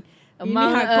Valley. Ini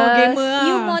hardcore gamer lah.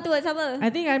 You more towards apa?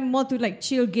 I think I'm more to like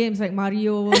chill games like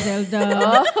Mario,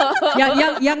 Zelda.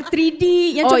 yang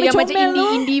 3D, yang yang comel-comel macam tu.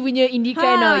 indie punya indie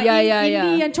kind lah.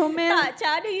 Indie yang comel. Tak,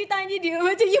 cara you tanya dia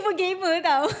macam you pun gamer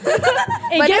tau.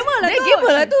 Gamer lah tu.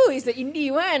 Gamer lah tu. It's the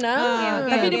indie one.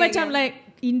 Tapi dia macam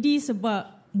like indie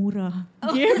sebab murah.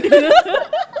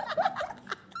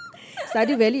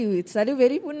 Stardew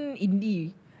Valley pun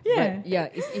indie. Yeah. But yeah,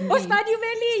 it's indie. Oh, Stardew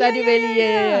Valley. Stardew Valley,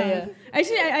 yeah.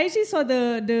 Actually, I actually saw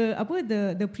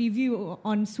the preview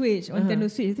on Switch, on Nintendo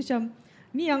Switch. Itu macam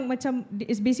ni yang macam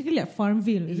it's basically like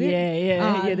Farmville, is it?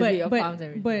 Yeah. The bit of farms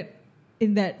and everything. But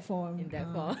in that form.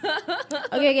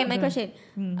 Okay, my question.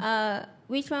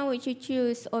 Which one would you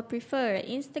choose or prefer?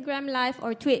 Instagram Live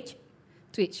or Twitch?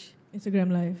 Twitch.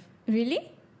 Instagram Live. Really?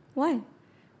 Why?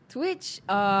 Twitch,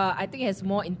 I think has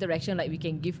more interaction. Like we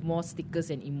can give more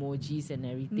stickers and emojis and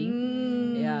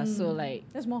everything. Yeah, so like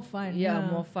that's more fun. Yeah,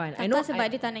 more fun. I know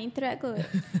sebab dia tak nak interact kot.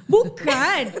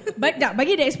 Bukan.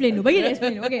 Bagi dia explain tu.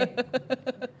 Okay.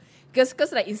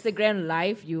 Because like Instagram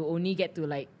Live, you only get to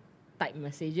like type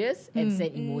messages and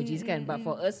send emojis kan. But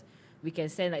for us, we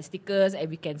can send like stickers and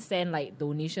we can send like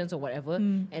donations or whatever,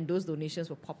 and those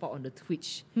donations will pop out on the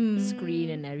Twitch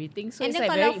screen and everything. So and it's then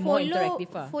like very more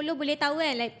interactive. Follow boleh tahu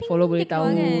kan, like ping, follow boleh dia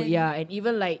keluar tahu, kan? yeah. And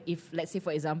even like if let's say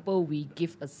for example we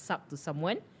give a sub to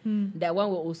someone, that one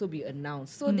will also be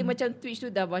announced. So dia macam Twitch tu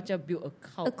dah macam build a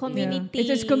cult, a community.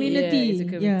 It's a community. Yeah, it's a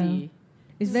community.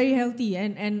 Yeah. It's very healthy,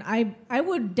 and I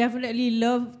would definitely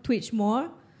love Twitch more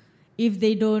if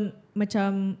they don't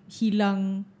macam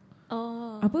hilang.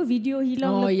 Apa video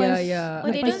hilang lepas yeah.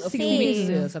 Oh, they don't a few stay. weeks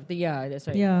or something. Yeah, that's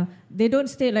right. Yeah, they don't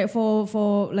stay like for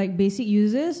like basic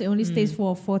users. It only stays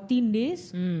for 14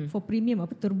 days. For premium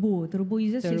apa turbo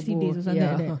users 60 days or something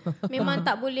like that. Memang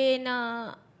tak boleh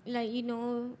nak like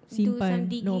do some Simpan.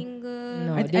 digging ke.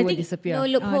 No, I they will think disappear. No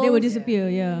loopholes. They will disappear.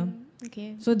 Yeah.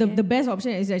 Okay. So the best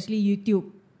option is actually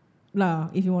YouTube.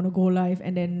 lah if you want to go live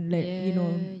and then let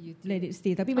YouTube. let it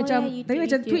stay. Tapi YouTube, tapi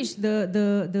macam YouTube. Twitch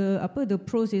the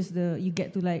pros is you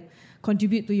get to like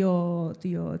contribute to your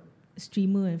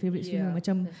streamer and favorite streamer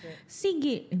macam that's right.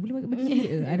 singgit. Boleh bagi singgit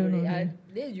ke? I don't know.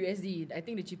 There's USD. I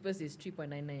think the cheapest is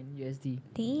 3.99 USD.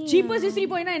 Damn. Cheapest is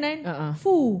 3.99.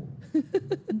 Fu.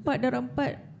 4 darab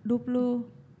 4 20.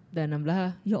 Dah 16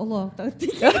 lah. Ya Allah, tak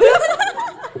reti.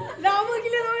 Lama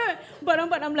gila sangat. 4 darab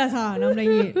 4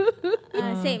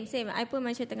 16 Same. I pun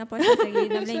macam tengah proses lagi.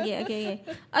 RM16.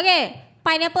 Okay.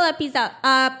 Pineapple or pizza?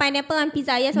 Pineapple on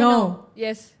pizza, yes or no?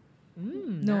 Yes.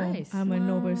 No, Nice. I'm a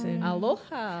no person.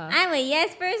 Aloha. I'm a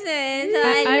yes person, so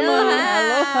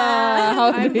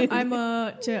Aloha.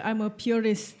 I'm a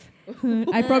purist.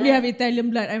 I probably have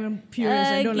Italian blood. I'm a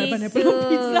purist. I don't like pineapple on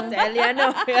pizza. Italiano.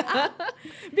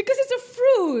 Because it's a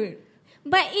fruit.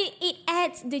 But it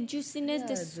adds the juiciness,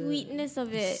 the sweetness of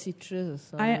it.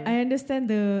 Citrus. I understand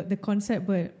the concept,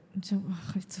 but macam,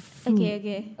 it's a fruit.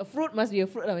 Okay. A fruit must be a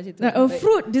fruit lah macam tu. Like a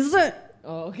fruit dessert.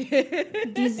 Oh, okay.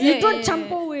 You don't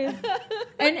campur with.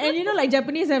 And you know like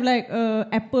Japanese have like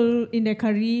apple in their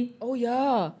curry. Oh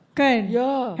yeah. Kan?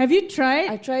 Yeah. Have you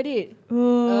tried? I tried it.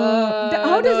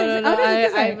 How does it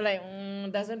taste like? I'm like,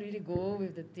 doesn't really go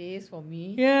with the taste for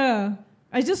me. Yeah.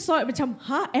 I just saw it macam,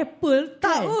 apple?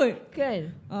 Tak kot.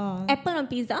 Kan? Apple on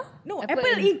pizza? No,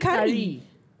 apple in curry.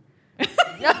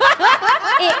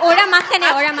 Orang makan.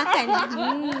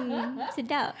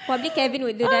 Sedap. Probably Kevin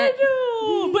would do that.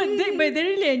 Aduh. But they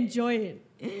really enjoy it.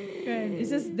 Kan? It's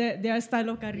just their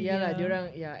style of curry. Yeah lah,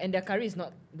 diorang, and their curry is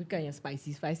not bukan yang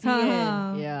spicy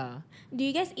kan. Yeah. Do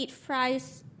you guys eat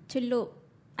fries, celup,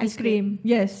 Ice cream.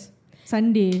 Yes.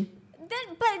 Sunday.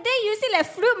 But then you say like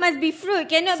fruit must be fruit,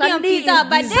 cannot be on Sunday pizza. is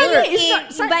But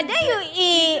dessert. then you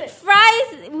eat fries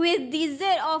with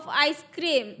dessert of ice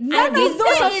cream. None And of dessert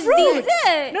those are is fruits.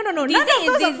 dessert. No. None Dessert of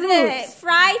those is are dessert. fruits.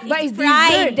 Fries But is it's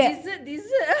fried. dessert.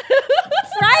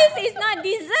 Fries is not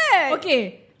dessert. Okay,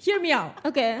 hear me out.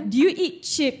 Okay. Do you eat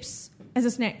chips as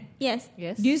a snack? Yes.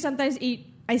 Yes. Do you sometimes eat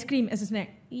ice cream as a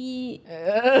snack?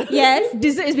 Yes.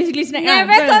 Dessert is basically snack.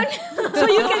 Never So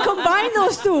you can combine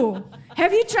those two.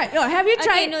 Have you tried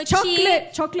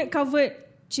chocolate covered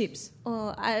chips?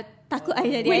 Oh, takut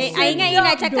I jadi. With I ingat you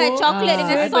nak sedap cakap doh. coklat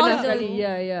dengan I sauce pernah tu. sekali.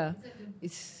 Yeah.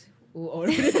 It's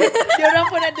diorang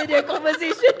pun ada dia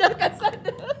conversation dekat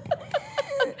sana.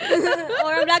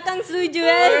 Orang belakang setuju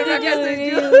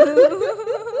setuju.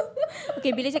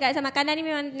 Okay, bila cakap pasal makanan ni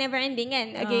memang never ending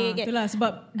kan. Okay. Itulah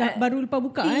sebab baru lepas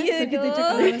buka Ya so kita doh.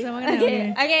 cakap pasal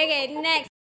makanan. Okay, next.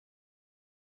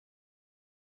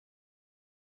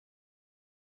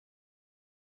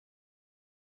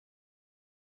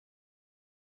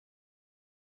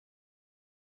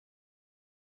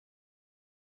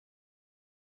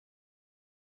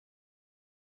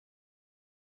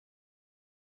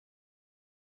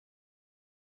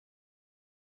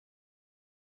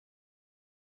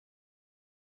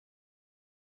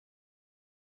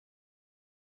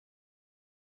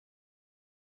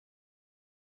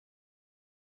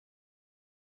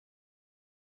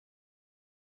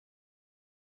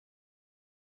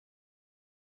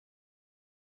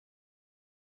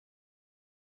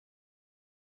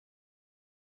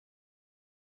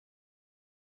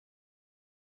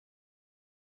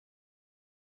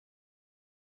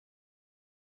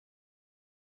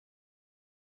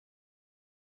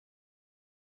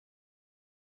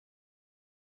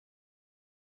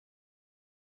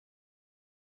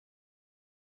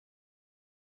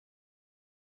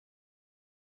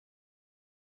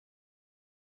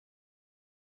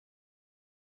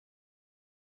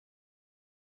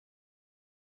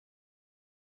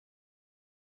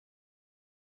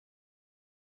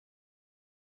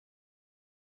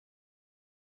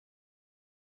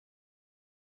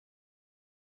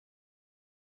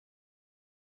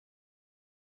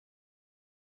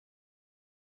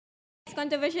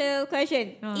 Controversial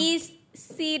question. Is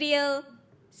cereal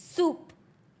soup?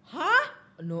 Huh?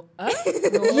 No.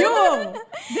 Yo,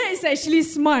 that is actually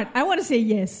smart. I want to say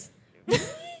yes.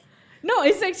 No,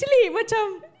 it's actually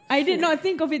macam I did not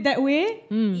think of it that way.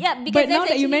 Yeah, because But now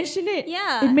that you actually- mention it,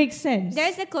 yeah, it makes sense.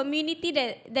 There's a community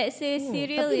that says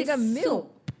cereal Tapi is dengan milk. soup.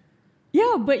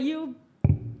 Yeah, but you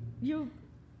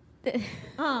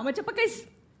macam pakai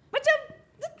macam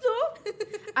itu.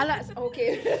 Alat, okay.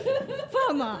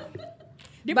 Faham tak?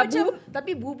 Dia But macam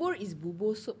tapi bubur is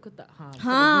bubur soup ke tak? Bubur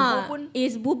Ha, pun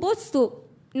is bubur soup?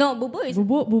 No, bubur is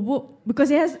bubuk because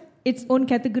it has its own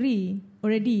category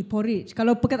already. Porridge.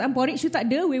 Kalau perkataan porridge tu tak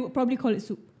ada, we would probably call it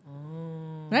soup.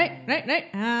 Right.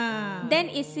 then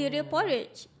is cereal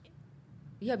porridge.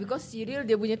 yeah, because cereal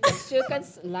dia punya texture kan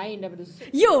lain daripada soup.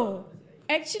 Yo,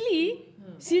 actually,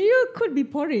 Cereal could be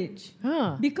porridge.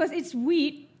 Huh. Because it's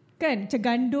wheat, kan? Macam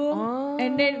gandum.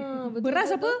 And then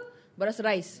beras apa? Beras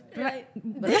rice.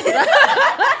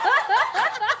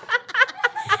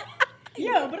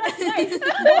 Ya, beras rice.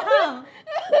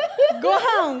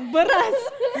 Gohang, beras,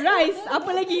 rice. Apa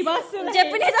lagi bahasa lain?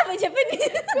 Japanese apa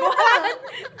Japanese?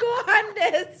 Gohan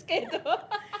desu kedo.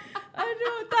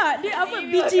 Aduh, tak. Dia apa?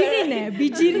 Bijirin.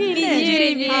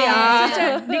 Bijirin.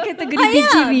 Dia kategori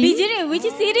Yeah, bijirin. bijirin, which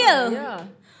is cereal. Yeah.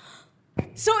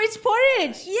 So it's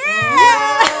porridge. We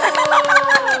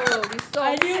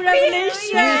saw. A new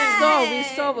revelation. We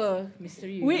saw a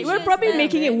mystery. We're probably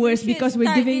making it worse We should because we're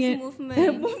start giving this it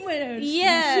movement. movement.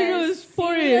 Yes. Cereal is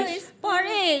porridge. Cereal is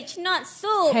porridge, not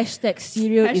soup. Hashtag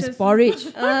cereal is Hashtag- porridge.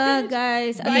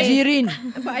 Guys. Bijirin.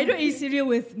 But I don't eat cereal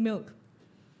with milk.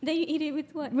 Then you eat it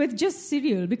with what? With just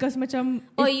cereal because macam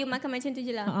Oh, you makan macam tu je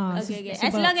lah. Okay.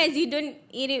 As sebab- long as you don't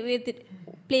eat it with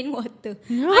plain water. I've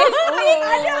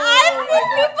seen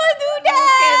people do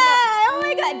that. Oh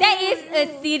my god, that is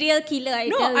a serial killer. I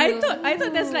no, tell I you.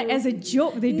 thought that's like as a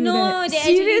joke they do No, that. they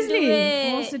actually Seriously? do it.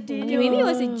 Oh, sedih. Okay, maybe it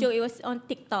was a joke. It was on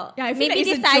TikTok. Yeah, I feel maybe like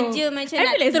it's dia a joke. saja macam I nak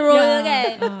feel like it's- troll yeah.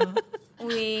 kan.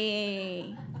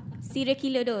 Weh. Serial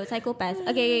killer though, psychopath.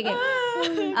 Okay.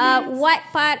 What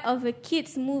part of a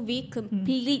kid's movie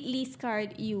completely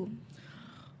scarred you?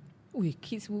 Ui,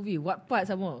 kids movie. What part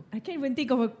some more? I can't even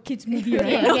think of a kids movie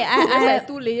right Okay, That's I like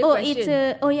 2-layer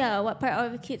question. what part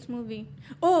of a kid's movie?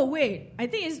 Oh wait, I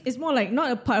think it's more like not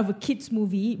a part of a kids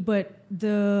movie, but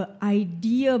the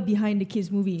idea behind the kids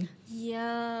movie.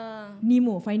 Yeah.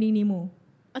 Nemo, Finding Nemo.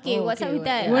 Okay, what's up with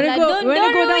that? Wanna Alah, go don't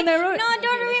down ruin, that road? No,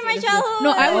 don't ruin my childhood.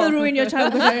 No, I will ruin your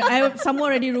child because someone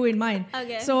already ruined mine.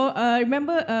 Okay. So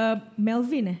remember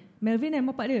Melvin Melvin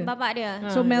bapak dia. Bapak dia.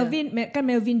 So Melvin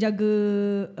jaga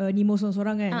Nemo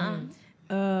seorang-seorang kan.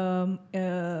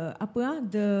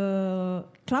 The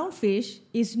clownfish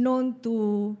is known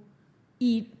to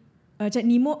eat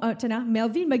Nemo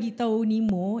Melvin bagi tahu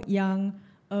Nemo yang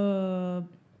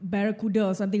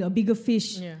barracuda or something, a bigger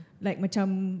fish, like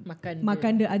macam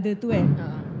makan the other tu kan.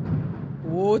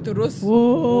 Oh, terus.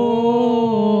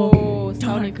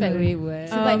 Sound effect way.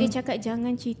 Sebab dia cakap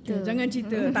jangan cerita. Jangan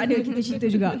cerita. Tak ada, kita cerita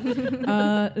juga.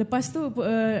 Lepas tu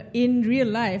in real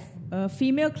life,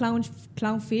 female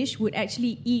clownfish would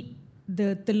actually eat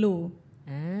the telur.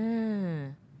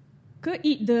 Ke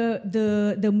eat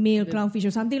the male clownfish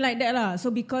or something like that lah. So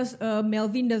because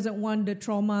Melvin doesn't want the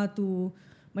trauma to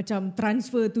macam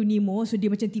transfer to Nemo, so dia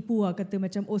macam tipu lah, kata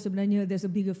macam sebenarnya there's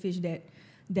a bigger fish that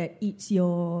eats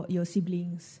your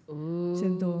siblings.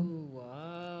 Macam tu.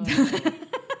 Wow.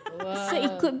 So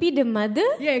it could be the mother?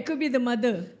 Yeah, it could be the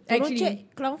mother. Actually, Actually,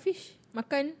 check clownfish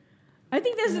makan. I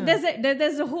think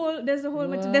there's a whole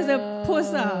macam there's a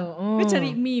post lah. Kau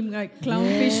cari meme like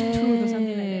clownfish truth or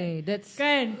something like that. That's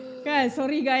Kan,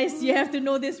 sorry guys, you have to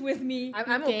know this with me.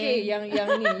 I'm okay.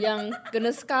 Yang kena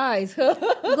skies.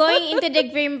 Going into the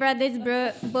Grimm Brothers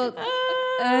book.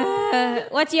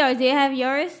 What's yours? Do you have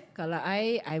yours? Kalau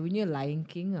I punya Lion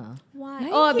King ah. Why?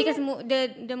 Because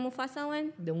the Mufasa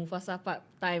one. The Mufasa part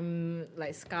time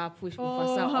like Scar push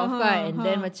Mufasa off kan, and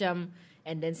then macam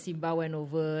and then Simba went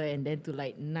over and then to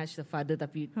like nudge the father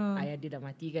tapi ayah dia dah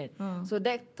mati kan. So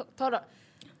that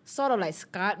sort of like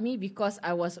scarred me because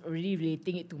I was already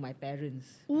relating it to my parents.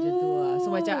 Macam tu lah.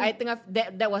 So macam I tengah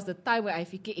that was the time where I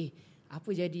fikir apa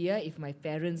jadi if my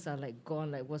parents are like gone,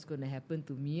 like what's going to happen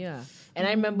to me And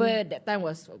I remember that time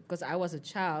was because I was a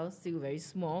child, still very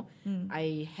small.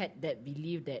 I had that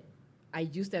belief that I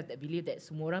used to have that belief that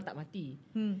semua orang tak mati.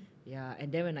 Yeah,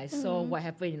 and then when I saw what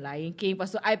happened in Lion King,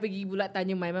 lepas tu I pergi pula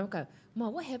tanya my mom kan, Ma,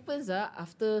 what happens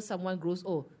after someone grows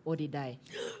old? Oh, they die.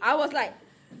 I was like,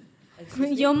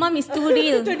 Your mom is too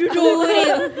real. Too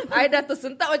real. I dah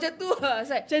tersentak macam tu. I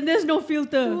was like, There's no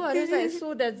filter. I was like,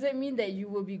 so does that mean that you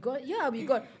will be gone? Yeah, I'll be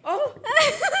gone. Oh,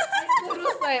 I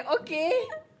was like, okay.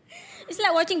 It's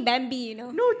like watching Bambi, you know.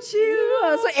 No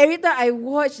chill. So every time I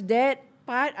watch that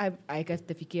part, I got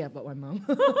to fikir about my mom.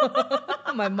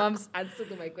 My mom's answer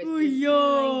to my question. Oh yo.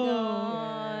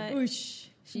 God. Ush.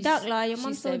 Dark lah, your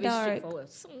mom she's so savage, dark. straightforward.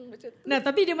 Nah,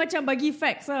 tapi dia macam bagi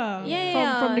facts lah.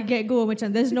 Yeah. From the get go, macam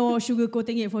there's no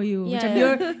sugarcoating it for you. Yeah.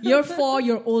 Macam you're 4,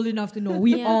 you're old enough to know.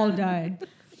 We all died.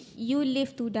 You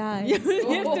live to die. You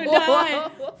have to die.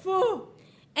 Fuh.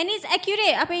 And it's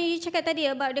accurate apa yang you cakap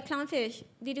tadi about the clownfish.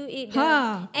 They do eat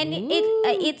and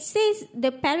it says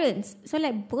the parents. So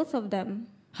like both of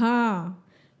them.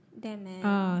 Damn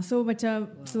man. So macam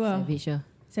Savage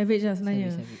Savage lah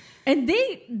sebenarnya. Savage. And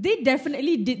they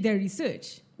definitely did their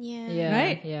research. Yeah.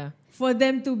 Right? Yeah. for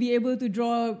them to be able to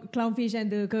draw clownfish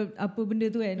and the apa benda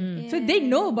tu kan. So they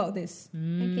know about this.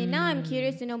 Okay, now I'm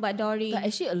curious to know about Dory. But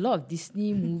actually, a lot of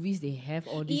Disney movies they have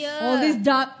all these. All this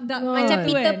dark Macam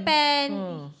tu Peter kan. Pan,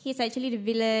 he's actually the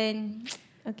villain.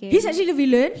 Okay. He's actually the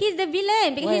villain. He's the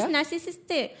villain because Why, he's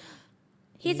narcissistic.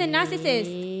 He's a narcissist.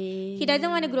 He doesn't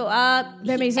want to grow up.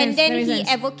 That makes sense. And then That makes he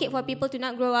sense. advocate for people to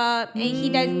not grow up. And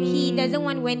he doesn't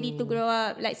want Wendy to grow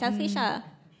up. Like selfish lah.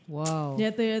 Wow.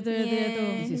 Ya tu.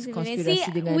 This is conspiracy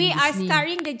See, dengan we are Disney.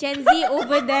 scarring the Gen Z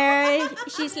over there.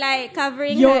 She's like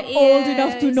covering You're her ears. old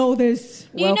enough to know this.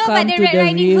 Do you know about the Welcome to Red the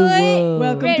Riding real Hood? world.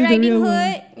 Welcome Red to the Riding real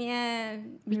Hood. Yeah.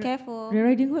 Be careful. Red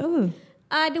Riding Hood apa?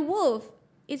 The wolf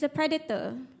is a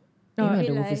predator. You know Real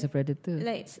the wolf life. is a predator.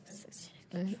 Like,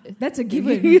 That's a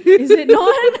given. Is it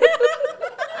not?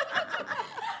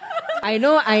 I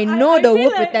know I the feel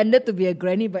wolf like- pretended to be a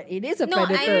granny, but it is a no,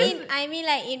 predator. I mean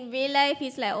like in real life,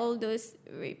 he's like all those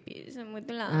rapists semua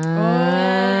tu lah.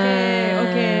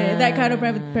 Okay. That kind of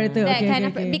predator. That Okay, kind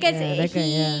okay, of okay. because Yeah, that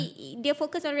kind, they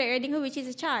focus on Red Riding Hood, which is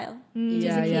a child.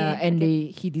 Yeah, and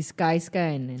he disguised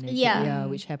kan, and Yeah.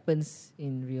 which happens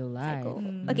in real life.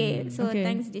 Okay, so Okay.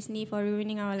 thanks Disney for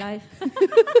ruining our life.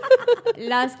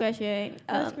 Last question.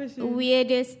 Last question.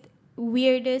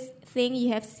 Weirdest thing you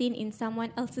have seen in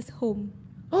someone else's home.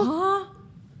 Huh?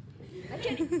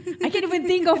 I can't even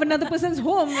think of another person's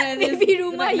home. Maybe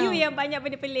rumah you yang banyak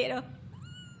benda pelik tu.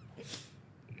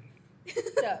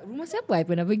 Rumah siapa I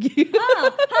pernah pergi?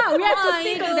 We have to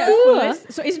think you of know. that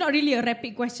first. So it's not really a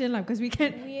rapid question lah, because we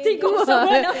can think of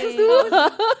someone else's home.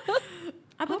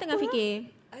 Apa tengah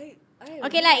fikir?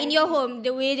 Okay, like in your home,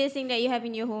 the weirdest thing that you have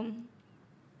in your home.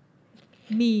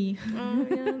 Me.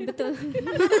 Yeah, betul.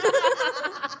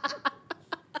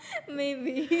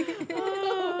 Maybe.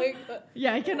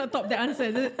 Yeah, I cannot top the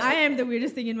answer. I am the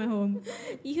weirdest thing in my home.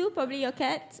 You probably your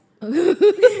cat.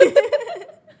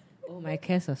 Oh, my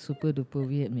cats are super duper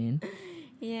weird, man.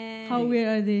 Yeah. How weird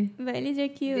are they? But at least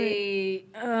they're cute. They,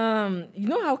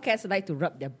 you know how cats like to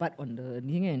rub their butt on the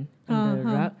ni kan? On the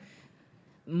rug.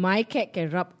 My cat can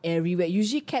rub everywhere.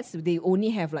 Usually cats they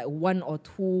only have like 1 or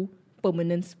 2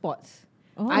 permanent spots.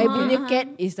 I punya cat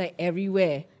is like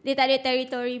everywhere. Dia tak ada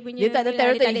territory punya. Dia tak ada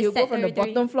territory. Dia He'll go set from the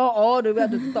territory. bottom floor all the way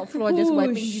up to the top floor, just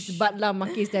wiping his butt lah,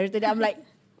 marking his territory. I'm like,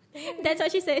 That's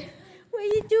what she said. what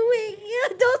are you doing? Yeah,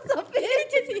 don't stop it.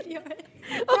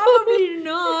 Probably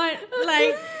not.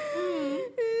 Like,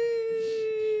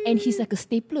 And he's like a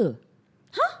stapler.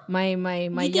 Huh? My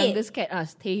Gigit? youngest cat,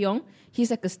 Taehyung, he's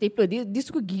like a stapler. Dia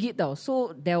suka gigit tau.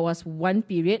 So there was one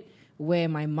period where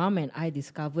my mom and I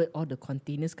discovered all the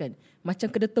containers kan, macam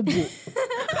kena tebuk.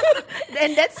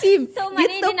 And that's him. So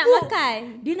maknanya dia nak makan.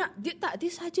 Dia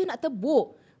saja nak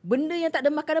tebuk. Benda yang tak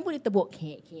ada makanan pun dia tebuk.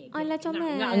 Alah,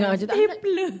 comel. Ngak macam tu. I'm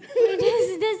like,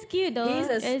 That's cute though. He's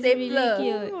a That's stapler. really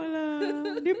cute.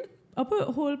 dia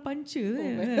apa hole puncher.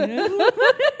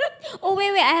 Oh wait,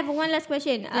 I have one last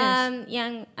question. Yes.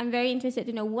 Yang I'm very interested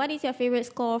to know, what is your favorite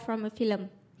score from a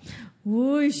film?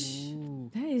 Whoosh.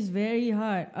 That is very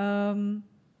hard.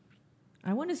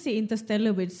 I want to say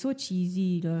Interstellar, but it's so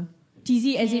cheesy lah.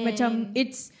 Cheesy as in macam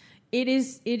it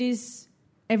is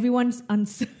everyone's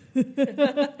answer.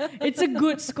 It's a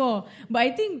good score, but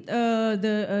I think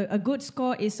a good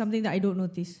score is something that I don't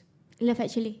notice. Love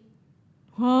Actually.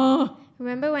 Huh?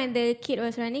 Remember when the kid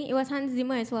was running? It was Hans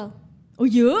Zimmer as well. Oh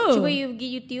yeah. Cuba you pergi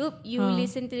YouTube, you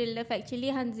listen to the Love Actually,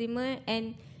 Hans Zimmer,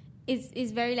 and it's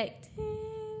very like.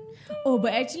 Oh,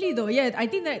 but actually though, yeah, I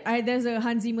think that there's a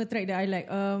Hans Zimmer track that I like.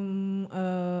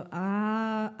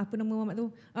 Apa nama Muhammad tu?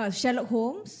 Sherlock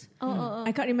Holmes. Oh. I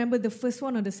can't remember the first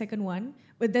one or the second one,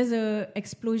 but there's a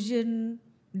explosion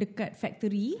dekat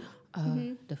factory.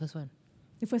 The first one.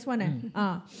 The first one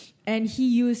and he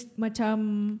used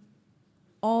macam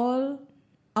all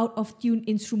out of tune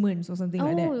instruments or something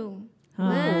like that.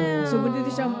 Wow. So benda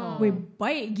tu macam weh,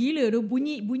 baik gila tu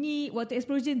bunyi waktu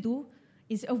explosion tu,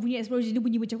 instead of bunyi explosion dia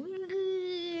bunyi macam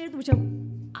tu macam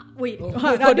wait.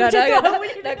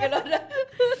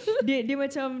 Dia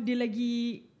macam dia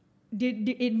lagi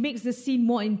it makes the scene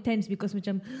more intense because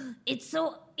macam it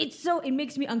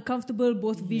makes me uncomfortable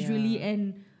both visually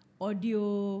and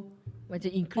audio. Macam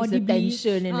increase the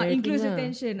tension and everything. Increase the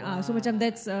tension. So macam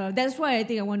that's why I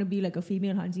think I want to be like a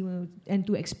female Hans Zimmer and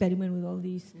to experiment with all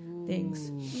these things.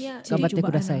 Yeah. Gambatte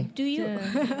kudasai. Do you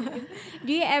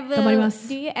ever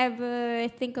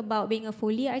think about being a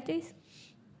Foley artist?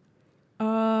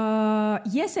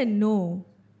 Yes and no.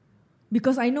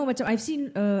 Because I know macam I've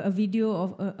seen a video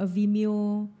of a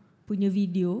Vimeo punya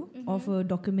video of a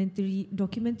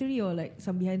documentary or like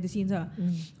some behind the scenes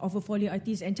of a Foley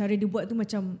artist, and cara dia buat tu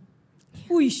macam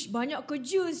uish, banyak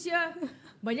kerja sia.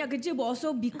 banyak kerja, but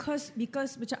also because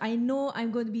macam I know I'm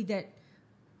going to be that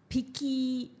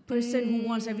picky person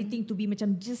who wants everything to be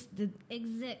macam just the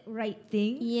exact right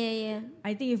thing. Yeah.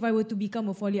 I think if I were to become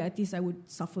a Foley artist, I would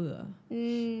suffer.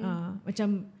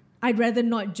 Macam I'd rather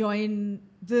not join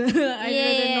I'd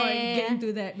rather not get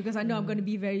into that because I know I'm going to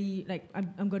be very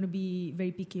I'm going to be very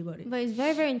picky about it. But it's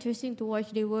very, very interesting to watch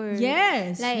their work.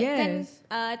 Yes, like yes.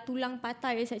 kan tulang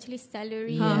patah is actually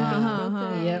salary.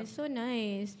 Yep. It's so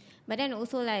nice. But then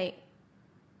also like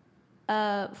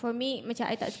for me macam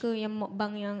I tak suka yang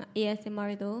mukbang yang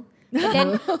ASMR tu.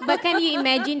 But can you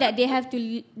imagine that they have to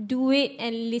do it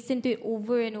and listen to it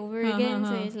over and over again?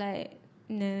 So it's like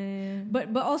nah.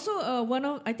 But also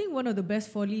I think one of the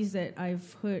best Foleys that I've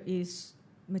heard is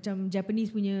macam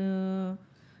Japanese punya.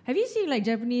 Have you seen like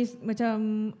Japanese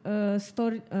macam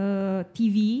story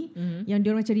TV yang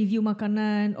diorang macam review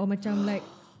makanan or macam like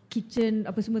kitchen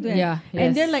apa semua tu kan? Yeah,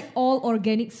 and yes. they're like all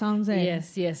organic sounds kan?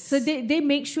 Yes. So they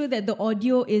make sure that the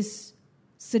audio is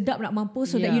sedap nak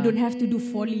mampus so that you don't have to do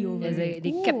Foley over Yes, it.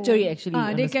 they capture it actually.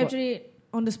 On They the spot. capture it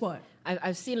on the spot.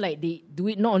 I've seen like they do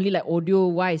it not only like audio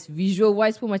wise, visual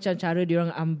wise pun macam cara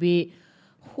diorang ambil.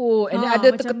 And then ada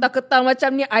terketar-ketar macam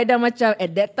ni. I dah macam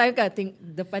at that time kan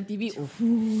depan TV.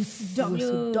 Sedap je.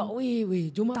 Sedap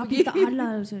weh. Jom Tapi pergi. tak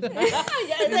halal.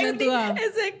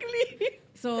 Exactly.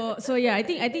 So yeah, I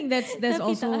think that's Tapi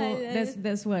also tak halal.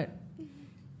 that's what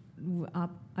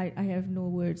I have no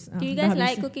words. Do you guys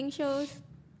like cooking shows?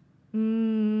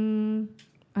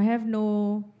 I have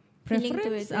no Feeling to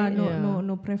preference. it,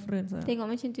 No preference. Tengok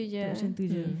macam tu je. Macam tu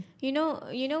je. You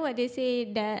know what they say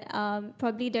that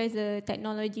probably there's a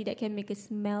technology that can make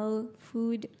us smell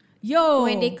food Yo,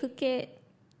 when they cook it.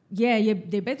 yeah,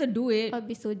 they better do it. I'll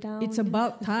be so down. It's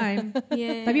about time.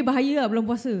 Yeah. Tapi bahaya lah belum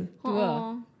puasa.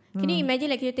 Can you imagine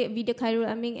like kita take video Khairul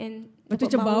Amin and Lepas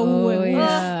tu dapat macam bau. Oh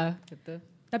yeah. Betul.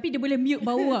 Tapi dia boleh mute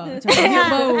bau lah. Macam mute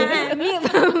bau. Mute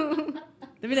bau.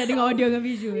 Tapi nak dengar audio dengan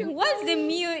visual. What's the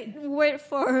mute word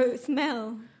for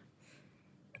smell?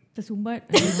 Tersumbat.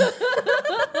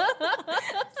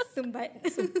 Sumbat.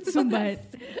 Sumbat.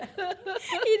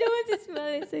 You don't want to smell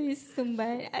it, so you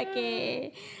sumbat.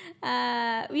 Okay.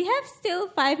 We have still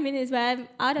 5 minutes, but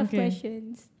I'm out of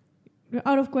questions. We're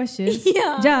out of questions.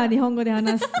 Yeah. じゃあ日本語で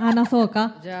話そう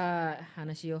か。じゃあ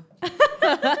話しよう。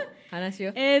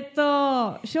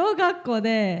小学校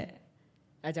で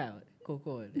じゃあ高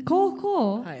校で。高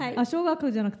校、はいあ、小学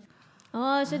校じゃなくて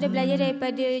Oh, so dia belajar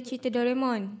daripada cerita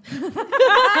Doraemon.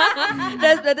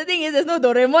 The thing is there's no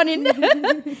Doraemon in there.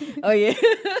 Oh yeah.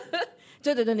 ち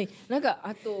ょっとね、なんか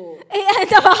あと。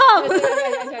Tak faham.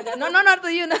 No, not to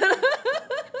you.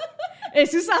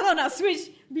 susah tau nak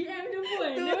switch BM dia pun.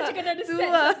 Dia macam kena ada set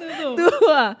satu tu.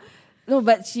 No,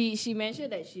 but she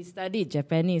mentioned that she studied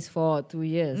Japanese for 2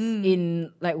 years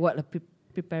in like what a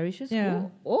preparation school.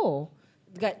 Yeah. Oh,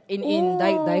 in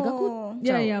Daigaku.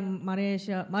 Yeah,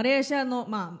 Malaysia no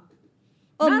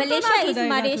Malaysia is Daigaku.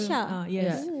 Malaysia.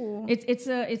 Yes. Ooh.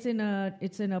 It's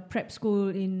in a prep school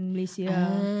in Malaysia.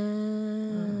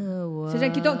 Wow. So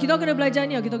kita kena belajar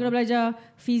ni, kita kena belajar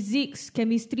physics,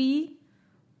 chemistry,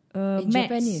 In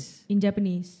maths in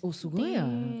Japanese. Oh, すごいや。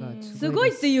すご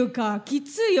いっていうかき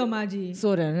ついよマジ。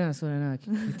そうだな。き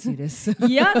ついです。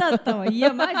嫌だったわ。い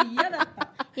やマジ嫌だっ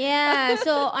た。Yeah,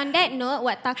 so on that note,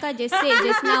 what Taka just said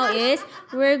just now is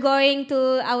we're going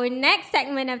to our next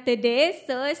segment after this.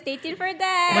 So stay tuned for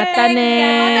that. Mata ne.